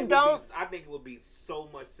that. People don't. I think it would be so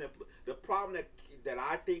much simpler. The problem that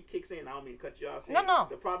I think kicks in. I don't mean to cut you off. No.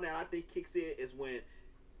 The problem that I think kicks in is when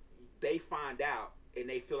they find out and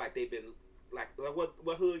they feel like they've been. Like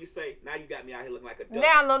what hood you say? Now you got me out here looking like a duck.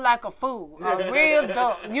 Now I look like a fool, a real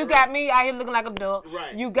duck. You got me out here looking like a duck.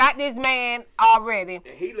 Right. You got this man already. And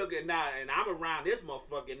he looking now, and I'm around this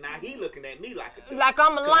motherfucker. Now he looking at me like a duck. Like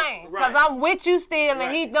I'm a lame, cause I'm with you still,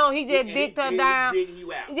 and he just dicked her down. Digging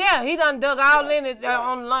you out. Yeah, he done dug all in it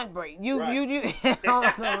on the lunch break. You on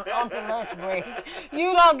the lunch break.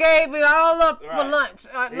 You done gave it all up for lunch.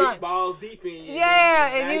 Lunch. Balls deep in you.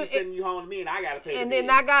 Yeah, and you sending you home to me, and I gotta pay. And then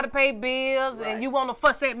I gotta pay bills. And you want to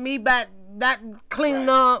fuss at me about not cleaning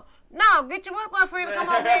up. No, get your work boyfriend to come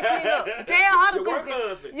over here and clean up. Tell her to cook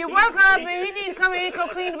it. Your work husband, he need to come in here and come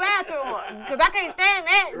clean the bathroom up. Because I can't stand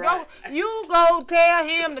that. Right. You go tell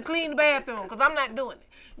him to clean the bathroom because I'm not doing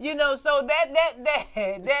it. So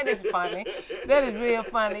that is funny. That is real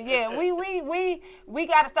funny. Yeah, we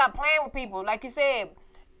got to stop playing with people, like you said.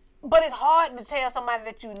 But it's hard to tell somebody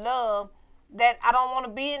that you love that I don't want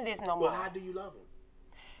to be in this no more. Well, how do you love them?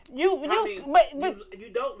 You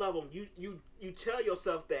don't love them. You tell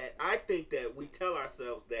yourself that. I think that we tell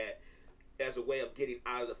ourselves that as a way of getting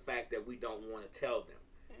out of the fact that we don't want to tell them.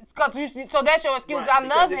 So that's your excuse. Right, I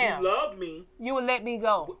love him. If you loved me, you would let me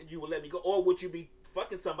go. You would let me go, or would you be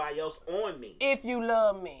fucking somebody else on me. If you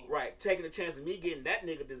love me. Right. Taking the chance of me getting that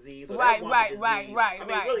nigga disease or Right, that woman disease. right. I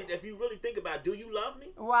mean, really, if you really think about it, do you love me?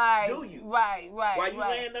 Right. Do you? Right. Why you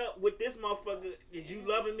laying up with this motherfucker? Is you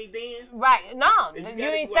loving me then? Right. No, you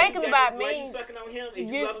ain't thinking about me. Why you sucking on him?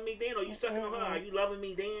 Is you loving me then? Or you sucking on her? Are you loving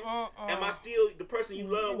me then? Am I still the person you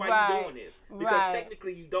love while you doing this? Because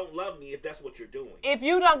technically you don't love me if that's what you're doing. If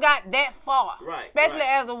you done got that far. Right. Especially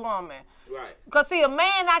as a woman. Right. Because, see, a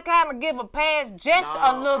man, I kind of give a pass just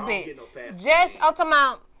a little bit. Get no pass just, I'm talking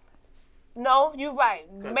about, no, you right.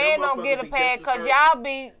 Man don't get a pass because y'all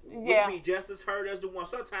be, yeah. We be just as hurt as the one,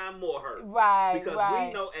 sometimes more hurt. Right, because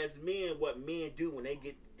we know as men what men do when they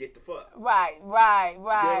get the fuck. Right.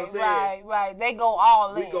 They go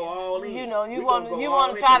all in. We go all in. You know, you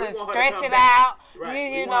want to try to stretch it out.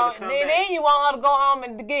 Right. You know, then you want her to go home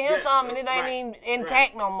and get him something and it ain't even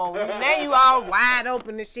intact no more. Now you all wide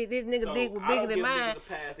open and shit. This nigga dick was bigger than mine. I don't give niggas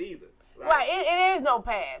a pass either. Right. It is no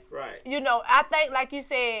pass. Right. You know, I think, like you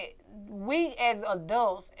said, we as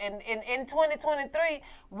adults and in 2023,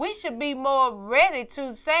 we should be more ready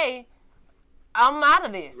to say, I'm out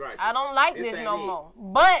of this. Right. I don't like this no more.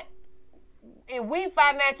 But if we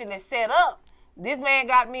financially set up, this man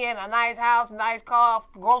got me in a nice house, nice car,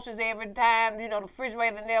 groceries every time, you know, the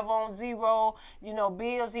refrigerator never on zero, you know,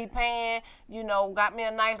 bills he paying, you know, got me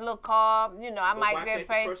a nice little car, you know, I might just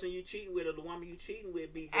pay. The person you cheating with or the woman you cheating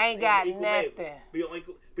with be just ain't got nothing.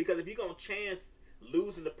 Because if you're going to chance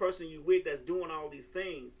losing the person you with that's doing all these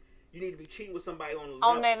things, you need to be cheating with somebody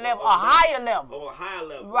on that level, a higher level. Or a higher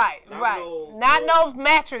level. Right. Not no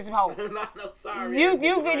mattress hole. Not no sorry.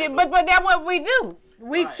 But that's what we do.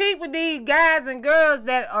 We cheat with these guys and girls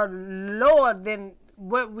that are lower than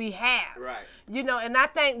what we have. Right. You know, and I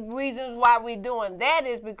think reasons why we doing that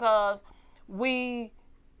is because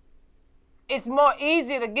it's more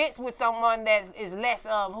easier to get with someone that is less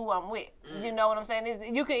of who I'm with. You know what I'm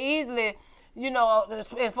saying? You can easily, you know,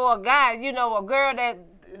 and for a guy, you know, a girl that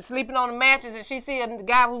sleeping on the mattress and she see a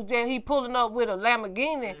guy he pulling up with a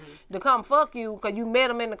Lamborghini to come fuck you because you met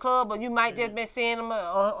him in the club or you might just been seeing him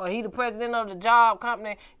or he the president of the job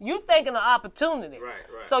company. You thinking of opportunity. Right.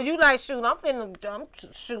 So you like, shoot,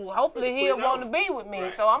 hopefully he'll want to be with me.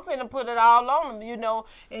 Right. So I'm finna put it all on him, you know.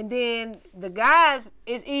 And then the guys,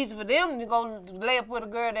 it's easy for them to go lay up with a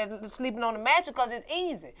girl that's sleeping on the mattress because it's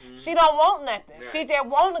easy. She don't want nothing. Right. She just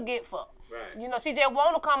want to get fucked. Right. You know, she just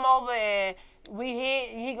want to come over and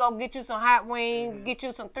he gonna get you some hot wings, get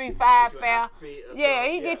you some 3-5 fare. Yeah,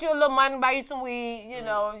 he get you a little money, buy you some weed, you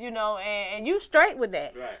know, and you straight with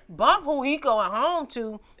that. Right. Bump who he going home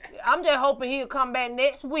to. I'm just hoping he'll come back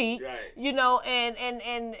next week. Right. You know, and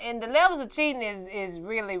the levels of cheating is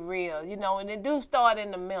really real, you know, and it do start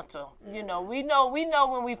in the mental. You know, we know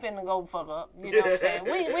when we finna go fuck up. You know what I'm saying?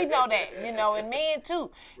 We know that, you know, and men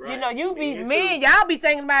too. Right. You know, y'all be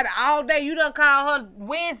thinking about it all day. You done call her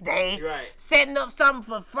Wednesday. Right. Setting up something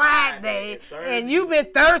for Friday, and you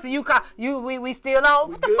been Thursday. We still on.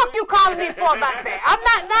 What the fuck you calling me for about that? I'm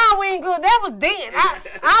not. Nah, we ain't good. That was then.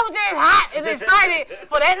 I was just hot and excited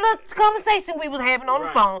for that little conversation we was having on the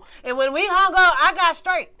phone. And when we hung up, I got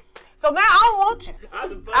straight. So now I don't want you.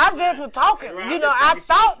 I just was talking. You know, I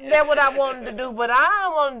thought that's what I wanted to do, but I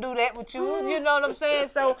don't want to do that with you. You know what I'm saying?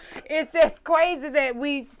 So it's just crazy that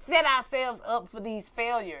we set ourselves up for these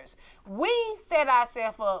failures. We set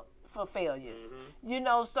ourselves up for failures. You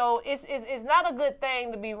know, so it's not a good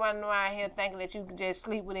thing to be running around here thinking that you can just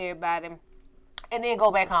sleep with everybody and then go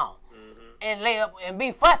back home and lay up and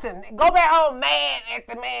be fussing. Go back home mad at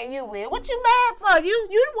the man you with. What you mad for? You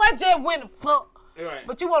the one just went to fuck. Right.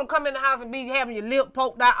 But you want to come in the house and be having your lip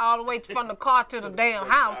poked out all the way from the car to the damn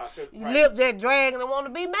house. Your lip just dragging and want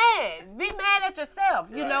to be mad. Be mad at yourself,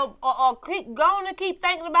 you know, or keep going and keep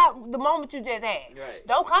thinking about the moment you just had. Right.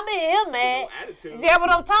 Don't come in here mad. Yeah,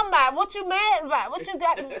 what I'm talking about. What you mad about? What you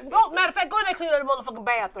got? Matter of fact, go in there and clean up the motherfucking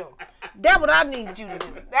bathroom. That's what I need you to do.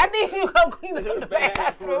 I need you to go clean up the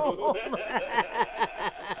bathroom.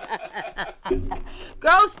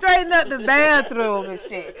 Go straighten up the bathroom and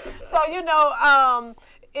shit. So, you know,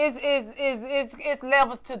 it's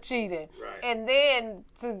levels to cheating. Right. And then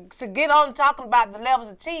to get on talking about the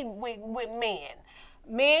levels of cheating with men.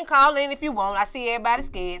 Men, call in if you want. I see everybody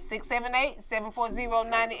scared.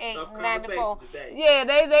 678-740-9894. Yeah,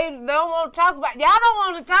 they don't want to talk about. Y'all don't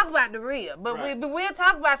want to talk about the real, but we'll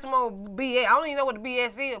talk about some more BS. I don't even know what the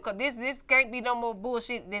BS is because this can't be no more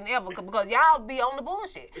bullshit than ever because y'all be on the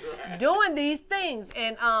bullshit doing these things.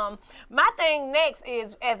 And my thing next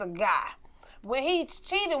is as a guy, when he's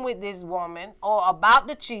cheating with this woman or about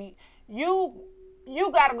to cheat, you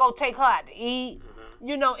gotta go take her out to eat.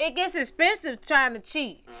 You know, it gets expensive trying to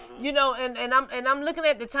cheat. You know, and I'm looking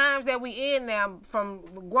at the times that we in now, from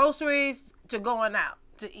groceries to going out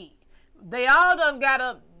to eat. They all done got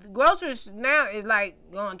up. Groceries now is like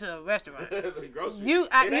going to a restaurant. It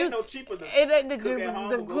ain't no cheaper than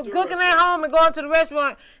cooking at home and going to the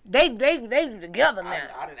restaurant. They together now.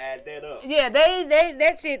 I didn't add that up. Yeah, they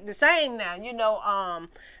that shit the same now. You know,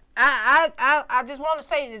 I just want to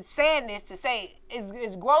say, saying this to say,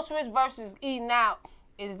 is groceries versus eating out,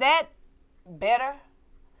 is that better?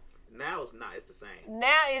 Now it's not. It's the same.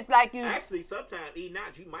 Now it's like you. Actually, sometimes eating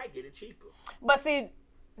out, you might get it cheaper. But see,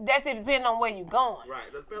 that's it depending on where you're going. Right.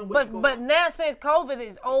 That's depending on where you're going. But now since COVID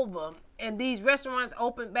is over and these restaurants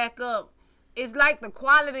open back up, it's like the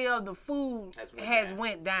quality of the food has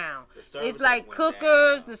went down. It's like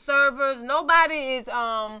cookers, the servers, nobody is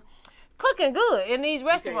cooking good in these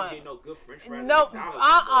restaurants. You can't get no good French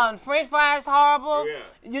fries. French fries horrible. Yeah.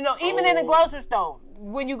 You know, even in the grocery store,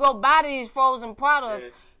 when you go buy these frozen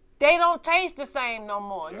products, they don't taste the same no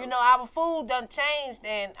more. No. You know, our food done changed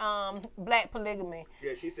and black polygamy.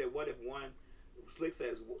 Yeah, she said, what if one, Slick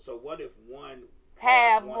says, so what if one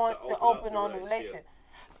half wants to open on the relationship?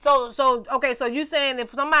 So okay, so you saying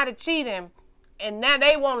if somebody cheating and now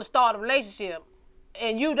they want to start a relationship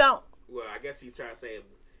and you don't? Well, I guess he's trying to say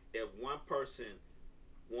if one person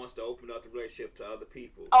wants to open up the relationship to other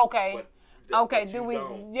people. Okay. Do we?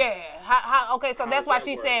 Yeah. How? Okay. So that's why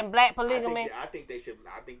she's saying black polygamy. I think they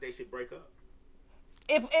should break up.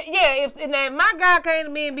 If my guy came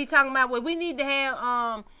to me and be talking about, well, we need to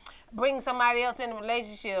have bring somebody else in the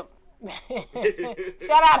relationship.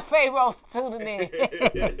 Shout out to Pharaoh tuning in.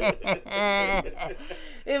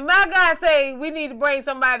 If my guy say we need to bring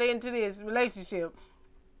somebody into this relationship,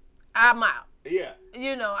 I'm out. Yeah.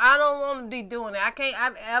 You know, I don't want to be doing that.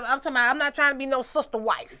 I'm talking about, I'm not trying to be no sister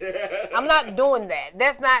wife. I'm not doing that.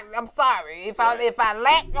 That's not, I'm sorry. If I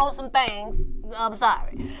lack on some things, I'm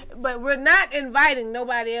sorry. But we're not inviting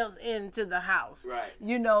nobody else into the house. Right.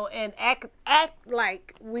 You know, and act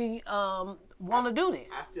like we want to do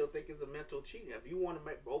this. I still think it's a mental cheating. If you want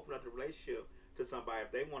to open up the relationship to somebody,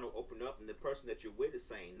 if they want to open up and the person that you're with is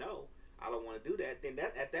saying no, I don't want to do that, then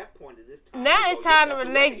at that point it is time. Now it's time the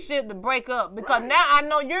relationship to break up, because now I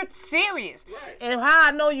know you're serious. Right. And how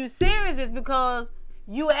I know you're serious is because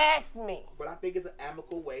you asked me. But I think it's an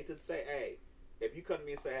amicable way to say, hey, if you come to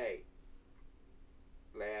me and say, hey,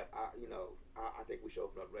 Lab, I think we should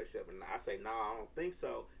open up a relationship, and I say, no, I don't think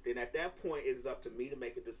so, then at that point it is up to me to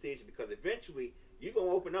make a decision, because eventually you're going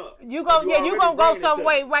to open up. You're going to go some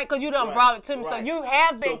way, right, because you done brought it to me. Right. So you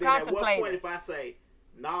have been contemplating. At what point if I say,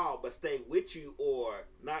 no, but stay with you, or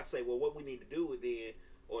not say, well, what we need to do then,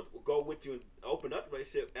 or go with you and open up the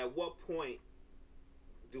relationship, at what point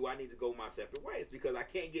do I need to go my separate ways? Because I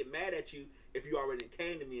can't get mad at you if you already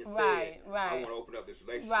came to me and said, I want to open up this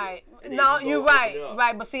relationship. Right. No, you're right.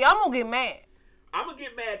 Right. But see, I'm going to get mad. I'm going to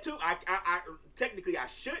get mad too. I technically I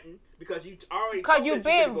shouldn't, because you already. Because you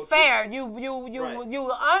being fair. You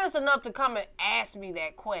were honest enough to come and ask me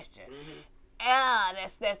that question. Mm-hmm.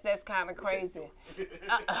 That's kind of crazy.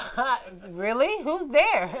 Really? Who's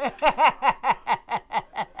there?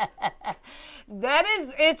 That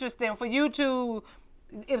is interesting for you to.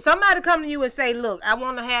 If somebody come to you and say, look, I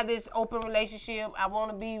want to have this open relationship, I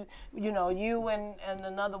want to be, you and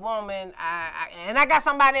another woman, and I got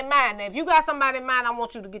somebody in mind. Now, if you got somebody in mind, I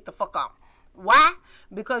want you to get the fuck on. Why?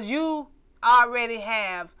 Because you already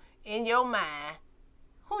have in your mind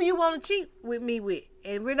who you want to cheat with me with.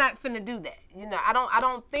 And we're not finna do that. I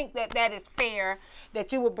don't think that is fair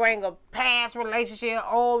that you would bring a past relationship,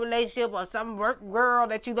 old relationship, or some girl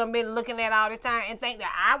that you done been looking at all this time and think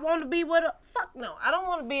that I want to be with her. Fuck no. I don't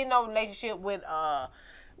want to be in no relationship with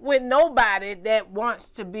nobody that wants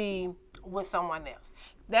to be with someone else.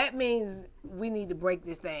 That means we need to break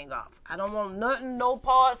this thing off. I don't want nothing, no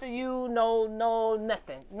parts of you, no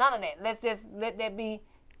nothing. None of that. Let's just let that be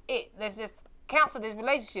it. Let's just cancel this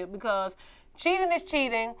relationship, because cheating is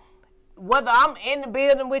cheating. Whether I'm in the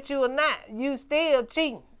building with you or not, you still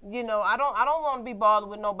cheating. I don't want to be bothered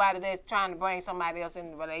with nobody that's trying to bring somebody else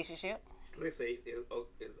in the relationship. Let's say,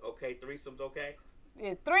 is okay, threesomes okay?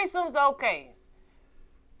 Is threesomes okay?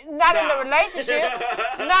 Not in the relationship.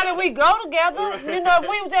 Not that we go together. If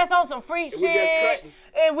we were just on some free shit,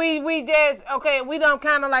 and we just, we done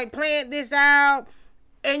kind of like planned this out,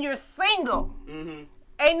 and you're single. Mm-hmm.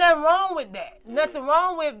 Ain't nothing wrong with that. Nothing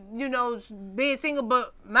wrong with, being single.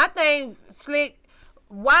 But my thing, Slick,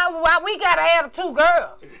 why we gotta have two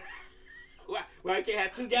girls? Why you can't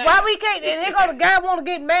have two guys? Why we can't? And here go the guy want to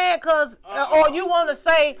get mad because, or you want to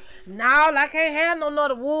say, no, I can't have no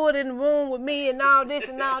other wood in the room with me and all this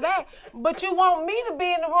and all that. But you want me to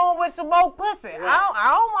be in the room with some more pussy. Right. I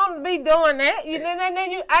don't want to be doing that.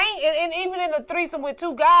 And even in a threesome with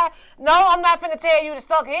two guys, no, I'm not finna tell you to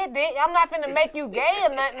suck his dick. I'm not finna make you gay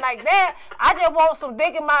or nothing like that. I just want some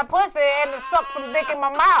dick in my pussy and to suck some dick in my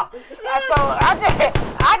mouth. So I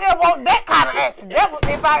just want that kind of action. That,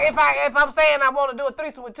 if I'm saying I want to do a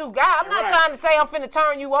threesome with two guys, I'm not trying to say I'm finna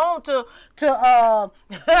turn you on to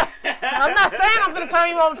I'm not saying I'm finna turn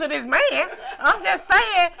you on to this man. I'm just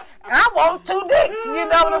saying I want two dicks. You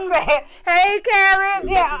know what I'm saying? Hey, Karen. But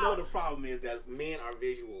Yeah. you know the problem is that men are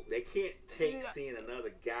visual. They can't take seeing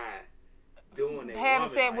another guy doing it. Having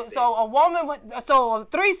said so a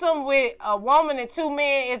threesome with a woman and two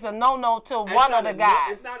men is a no to one of the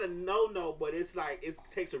guys. It's not a no, but it's like it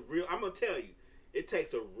takes a real. I'm gonna tell you, it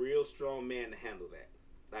takes a real strong man to handle that,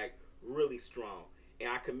 like really strong. And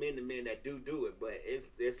I commend the men that do it, but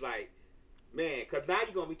it's like, man, because now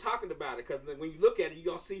you're gonna be talking about it. Because when you look at it,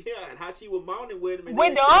 you're gonna see her and how she was moaning with him. And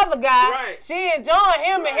with the other guy, right. She enjoying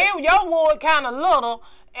him, and him, your wood kind of little,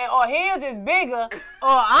 or his is bigger,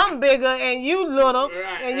 or I'm bigger and you little,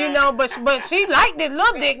 and you know, but she like this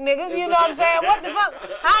little dick nigga. You know what I'm saying? What the fuck?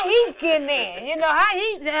 How he getting in? You know how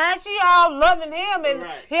she all loving him, and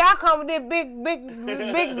here I come with this big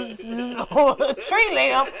tree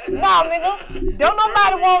limb. No, nigga, don't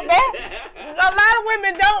nobody want that. A lot of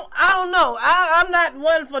women don't. I don't know. I'm not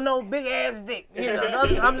one for no big ass dick. You know,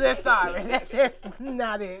 I'm just sorry. That's just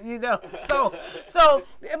not it. You know. So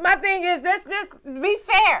my thing is, let's just be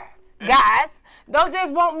fair, guys. Don't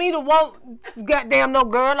just want me to want goddamn no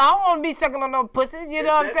girl. I don't want to be sucking on no pussy. You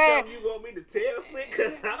know what I'm saying? You want me to tell, Slick?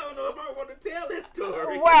 Because I don't know if I want to tell this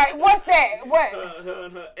story. Right. What's that? What? Her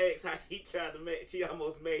and her ex, how she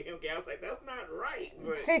almost made him gay. I was like, that's not right.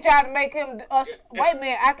 But she tried to make him. Wait a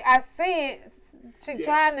minute. I see it. She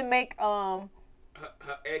trying to make her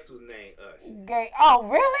ex was named Ush. Gay. Oh,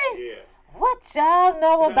 really? Yeah. What y'all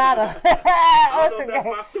know about her? I don't know if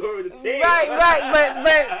that's my story to tell. Right,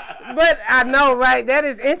 but I know, right? That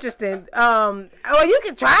is interesting. Well, you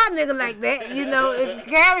can try a nigga like that, you know. If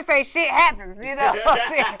Gary say shit happens, you know what I'm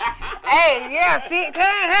saying? Hey, yeah, shit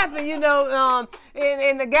can happen, you know.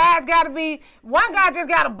 And the guys gotta be, one guy just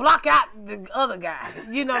gotta block out the other guy,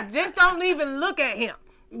 you know. Just don't even look at him,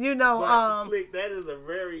 you know. But, Slick, that is a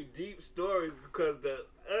very deep story because the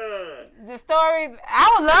story,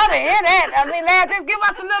 I would love to hear that. I mean, now just give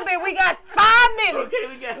us a little bit. We got 5 minutes.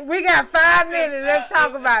 Okay, we got 5 minutes. Let's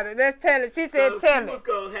talk about it. Let's tell it. She said, tell it.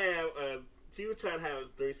 She was trying to have a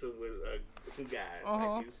threesome with two guys,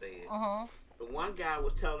 like you said. But one guy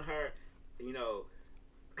was telling her, you know,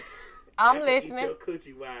 I'm eat listening. your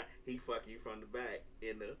coochie while he fuck you from the back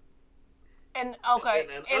in the. And okay,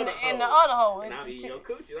 in the other hole. And I'm eating your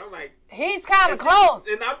coochie. I'm like, he's kind of close.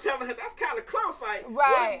 And I'm telling her that's kind of close. Like,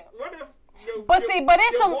 right. What if? But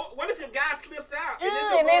it's some. What if your guy slips out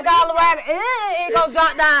and it's all the way. It goes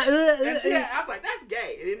drop down. And I was like, that's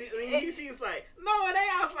gay. And she was like, no, it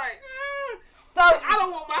ain't. I was like, so I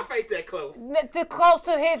don't want my face that close. Too close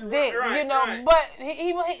to his dick, you know. Right. But he,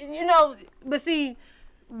 you know. But see,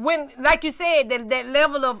 when, like you said, that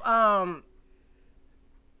level of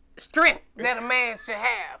strength that a man should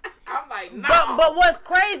have. I'm like, no. But what's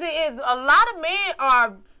crazy is a lot of men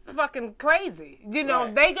are fucking crazy. You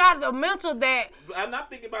know, they got a mental that. I'm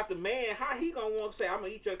not thinking about the man. How he gonna want to say, I'm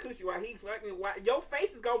gonna eat your coochie while he fucking, your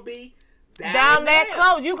face is gonna be down that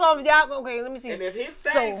close. You gonna, okay, let me see. And if his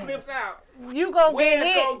thing slips out, you gonna get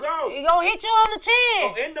hit. Gonna go? He gonna hit you on the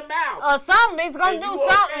chin. Or in the mouth. Or something. It's gonna do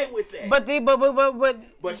something. Okay with that.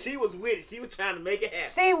 But she was with it. She was trying to make it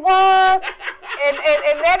happen. She was. and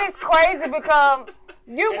that is crazy because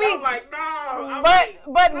I'm like, no.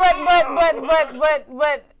 But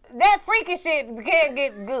that freaky shit can't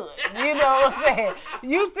get good. You know what I'm saying?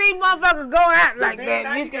 You see motherfuckers go out like that.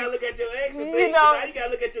 Now you gotta look at your ex and you know, now you gotta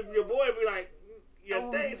look at your boy and be like,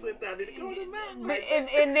 your thing slipped out. Did it go to the mouth?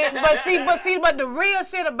 But the real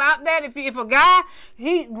shit about that, if a guy,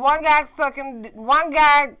 one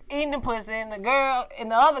guy eating the pussy and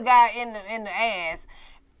the other guy in the ass,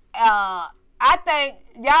 I think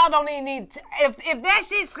y'all don't even need to, if that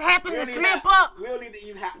shit happen to slip up. We don't need to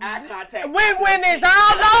even have eye contact. When it's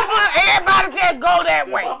all over, everybody just go that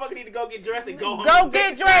way. Motherfucker need to go get dressed and go home. Go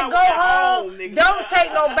get dressed, go home. Don't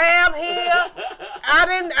take no bath here. I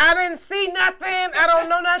didn't see nothing. I don't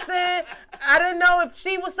know nothing. I didn't know if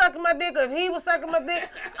she was sucking my dick or if he was sucking my dick.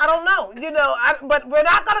 I don't know. You know, but we're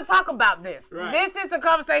not going to talk about this. Right. This is a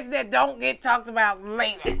conversation that don't get talked about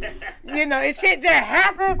later. You know, it shit just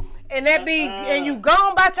happened and and you go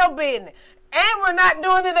on about your business. And we're not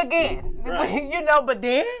doing it again. Right. You know, but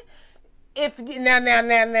then, if now,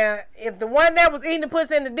 if the one that was eating the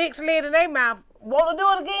pussy and the dick slid in their mouth want to do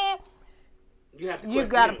it again, you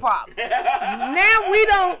got a problem. Now we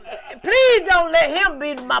don't. Please don't let him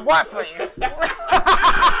be my boyfriend.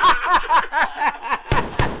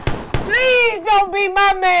 Please don't be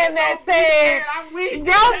my man that said.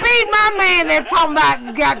 Don't be my man that talking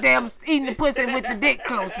about goddamn eating the pussy with the dick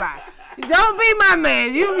close by. Don't be my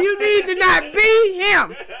man. You need to not be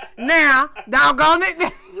him. Now, doggone it.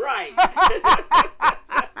 Right.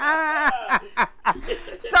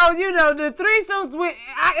 So, you know, the threesomes with,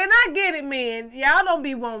 and I get it, man. Y'all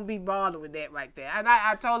won't be bothered with that right there. And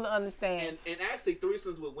I totally understand. And actually,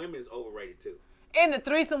 threesomes with women is overrated too. And the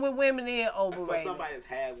threesome with women is overrated. For somebody that's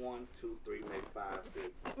had 1, 2, 3, maybe 5,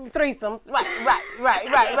 6. Threesomes, right.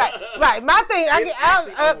 My thing,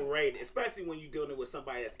 It's overrated, especially when you're dealing with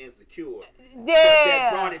somebody that's insecure. Yeah.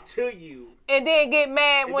 That brought it to you. And then get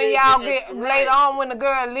mad when y'all get later on when the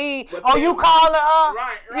girl leave. But You calling her?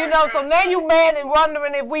 Right. You know, so now you mad and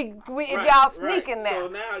wondering if if y'all sneaking now. So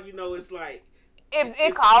now, you know, it's like.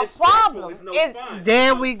 It causes problems. It's no fun.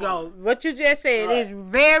 There we go. What you just said is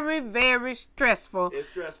very, very stressful. It's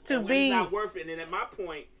stressful. To and be. It's not worth it. And at my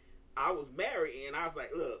point, I was married, and I was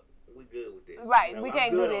like, look, we good with this. Right, you know, we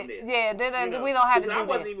can't do this. this. Yeah, You know, we don't have to do I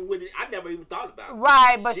wasn't that. even with it. I never even thought about it.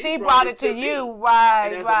 Right, but she brought it to you. Me. Right,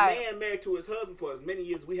 and as right. a man married to his husband for as many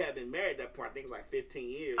years we had been married, that part, I think it was like 15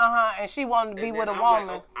 years. And she wanted to be And with a then woman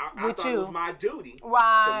like, I with thought you. It was my duty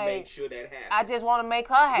Right. to make sure that happened. I just want to make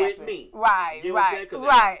her happy. With me. Right, You know what I'm saying?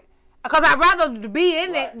 right. Because I'd rather be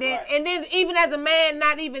in it than, Right. and then even as a man,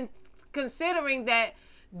 not even considering that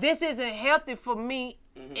this isn't healthy for me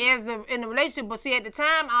in the relationship. But see, at the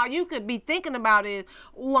time, all you could be thinking about is,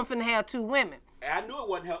 I'm finna have 2 women. I knew it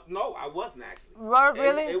wasn't healthy. No, I wasn't actually.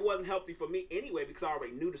 Really? It wasn't healthy for me anyway because I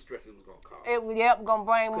already knew the stress it was going to cause. Yep, gonna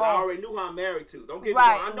bring more. I already knew who I'm married to. Don't get me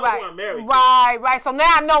wrong. I know who I'm married to. Right. So now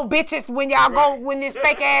I know, bitches, when y'all go, when this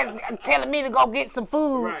fake ass telling me to go get some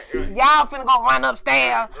food, Right. y'all finna go run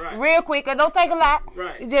upstairs Right. real quick. It don't take a lot.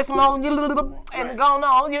 Right. It's just more and Right. going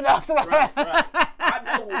on, you know. So, Right. I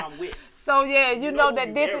know who I'm with. So yeah, you know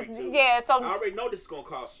that this is so I already know this is gonna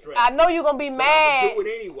cause stress. I know you're gonna be mad. I'm gonna do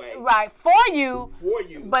it anyway. Right, for you.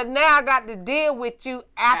 But now I got to deal with you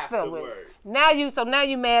afterwards. Now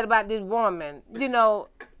you mad about this woman. You know.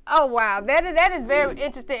 Oh wow, that is very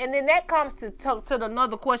interesting. And then that comes to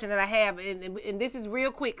another question that I have, and this is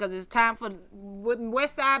real quick because it's time for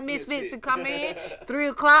West Side Misfits to come in.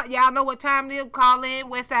 3:00. Y'all know what time it is. Call in.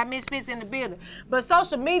 West Side Misfits in the building. But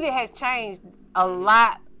social media has changed a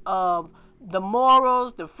lot of the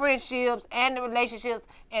morals, the friendships, and the relationships,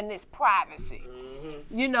 and this privacy.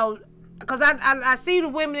 You know, because I see the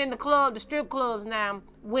women in the club, the strip clubs now.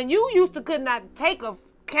 When you used to could not take a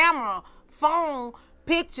camera, phone,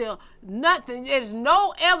 picture, nothing. There's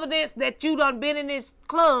no evidence that you done been in this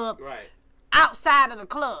club outside of the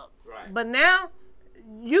club. Right. But now,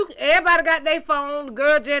 everybody got their phone. The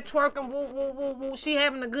girl just twerking, woo, woo, woo, woo. She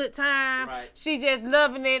having a good time. Right. She just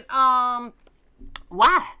loving it.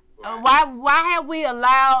 Why? Right. Why have we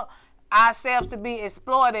allowed ourselves to be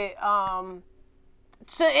exploited to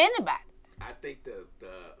anybody? I think the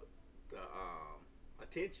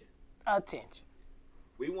attention. Attention.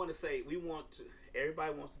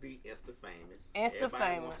 Everybody wants to be Insta famous.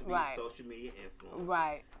 Everybody wants to be right. social media influencer.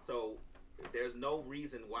 Right. So there's no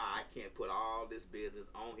reason why I can't put all this business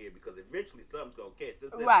on here because eventually something's gonna catch.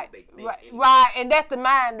 That's Right. what they think anyway. Right. And that's the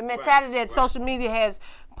mentality that social media has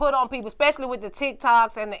put on people, especially with the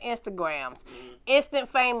TikToks and the Instagrams. Instant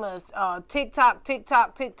famous, TikTok.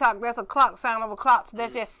 That's a clock, sound of a clock. So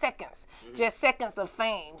that's just seconds. Just seconds of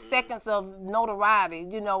fame, seconds of notoriety.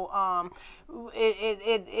 You know,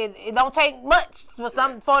 it don't take much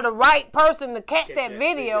for the right person to catch that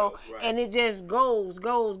video. Right. And it just goes,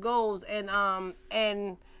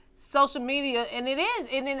 and social media, and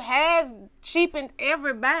it has cheapened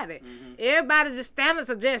everybody. Everybody's just standards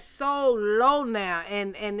are just so low now,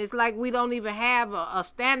 and it's like we don't even have a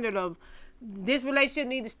standard of this relationship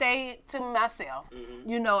need to stay to myself.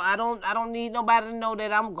 You know, I don't need nobody to know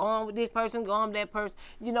that I'm going with this person, going with that person.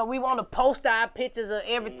 You know, we want to post our pictures of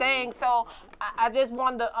everything. So I just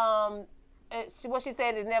wonder, what she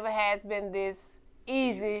said, it never has been this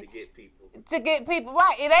easy to get people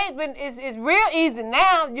right. It ain't been. It's real easy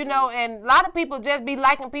now, you know. And a lot of people just be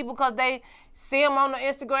liking people because they see them on the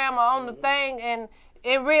Instagram or on the thing. And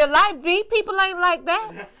in real life, these people ain't like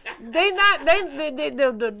that. They not.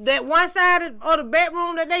 That one side of the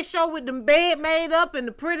bedroom that they show with the bed made up and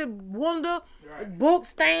the pretty window, book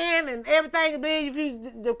stand and everything. And then if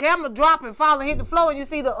the camera drop and fall and hit the floor, and you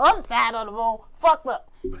see the other side of the room fucked up.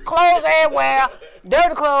 Clothes everywhere,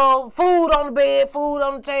 dirty clothes, food on the bed, food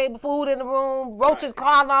on the table, food in the room, roaches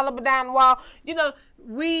crawling all up and down the wall. You know,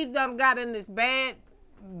 we done got in this bad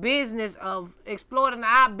business of exploiting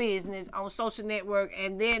our business on social network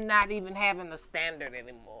and then not even having a standard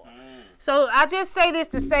anymore. So I just say this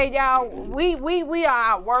to say, y'all, we are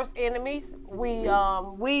our worst enemies. We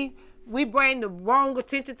bring the wrong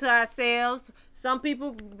attention to ourselves. Some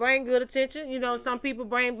people bring good attention. You know, some people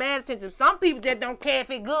bring bad attention. Some people just don't care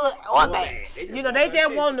if it's good or bad. You know, they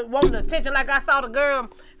just want the attention. Like I saw the girl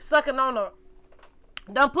sucking on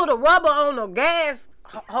done put a rubber on the gas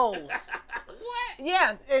hose. What?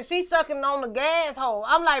 Yes, and she sucking on the gas hole.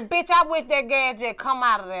 I'm like, bitch, I wish that gas just come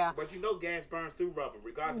out of there. But you know gas burns through rubber,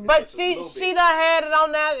 regardless. But she done had it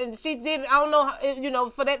on that, and she did, I don't know, how, you know,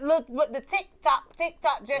 for that look, but the tick-tock,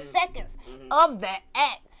 just seconds of that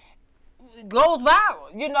act goes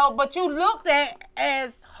viral, you know, but you looked at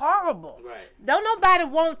as horrible. Right. Don't nobody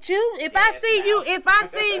want you. If I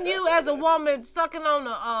seen you as a woman sucking on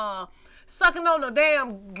the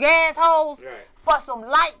damn gas hose for some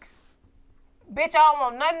likes, bitch, I don't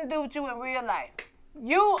want nothing to do with you in real life.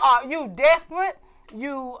 You desperate.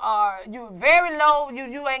 You very low.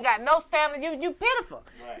 You ain't got no standard. You pitiful.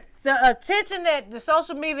 Right. The attention that the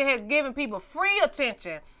social media has given people, free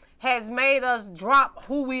attention, has made us drop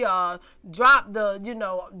who we are, drop the, you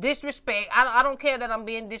know, disrespect. I don't care that I'm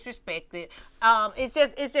being disrespected.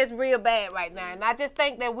 It's just real bad right now. And I just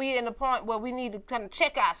think that we're in the point where we need to kind of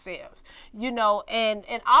check ourselves, you know, and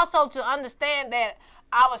also to understand that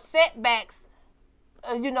our setbacks,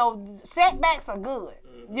 setbacks are good.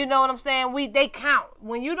 You know what I'm saying? They count.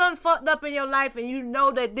 When you done fucked up in your life and you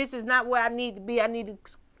know that this is not where I need to be, I need to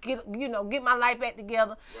get my life back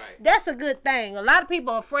together. Right. That's a good thing. A lot of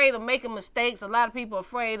people are afraid of making mistakes. A lot of people are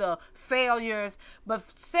afraid of failures. But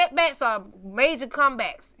setbacks are major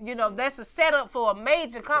comebacks. You know, that's a setup for a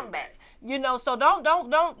major comeback. You know, so don't,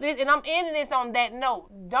 and I'm ending this on that note.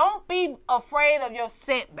 Don't be afraid of your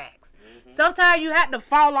setbacks. Sometimes you have to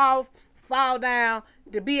fall down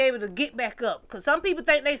to be able to get back up. Because some people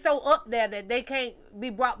think they so up there that they can't be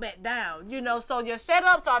brought back down. You know, so your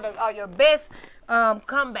setups are your best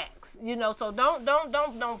comebacks. You know, so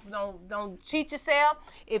don't cheat yourself.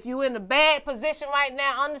 If you're in a bad position right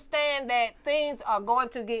now, understand that things are going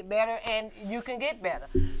to get better and you can get better.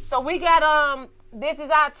 So we got this is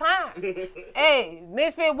our time. Hey,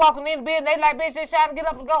 Misfit walking in the building, they like, bitch, just trying to get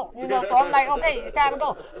up and go. You know, so I'm like, okay, it's time to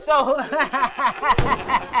go. So,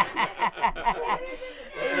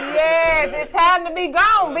 yes, it's time to be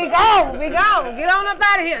gone. Be gone. Get on up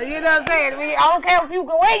out of here. You know what I'm saying? I don't care if you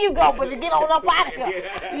go where you go, but get on up out of here.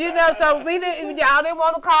 You know, so y'all didn't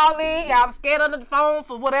want to call in. Y'all scared on the phone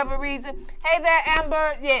for whatever reason. Hey there,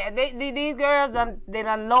 Amber. Yeah, these girls, they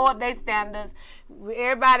done lowered their standards.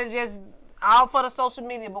 Everybody just all for the social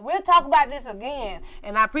media, but we'll talk about this again.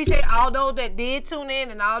 And I appreciate all those that did tune in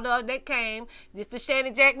and all those that came. This the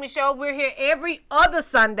ShannyJack Me Show. We're here every other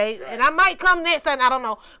Sunday, and I might come next Sunday, I don't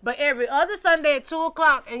know, but every other Sunday at 2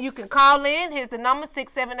 o'clock, and you can call in. Here's the number,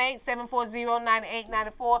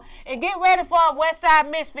 678-740-9894, and get ready for our Westside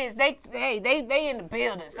Misfits. They in the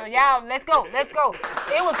building, so y'all, let's go.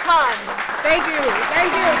 It was fun. Thank you very much.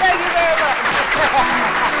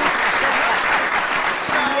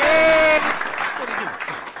 Yeah.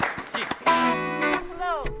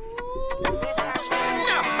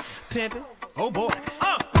 Pimpin'. Oh boy.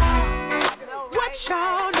 What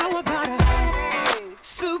y'all know about a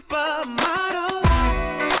supermodel?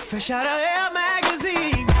 Fresh out of Elle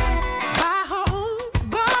magazine. Buy her own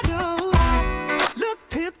bottles. Look,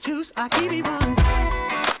 pimp juice, I keep it running.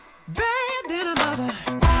 Bad than a mother.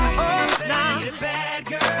 Oh, now you're a bad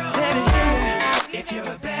girl. If you're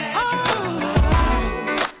a bad girl.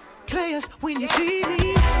 Players, when you see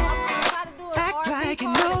me, act like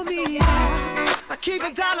you know me. I keep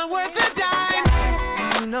a dollar worth of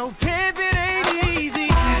dimes. You know, pimpin' ain't easy.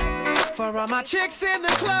 For all my chicks in the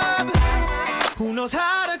club, who knows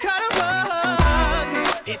how to cut a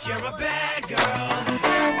rug? If you're a bad girl,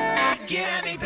 get at me.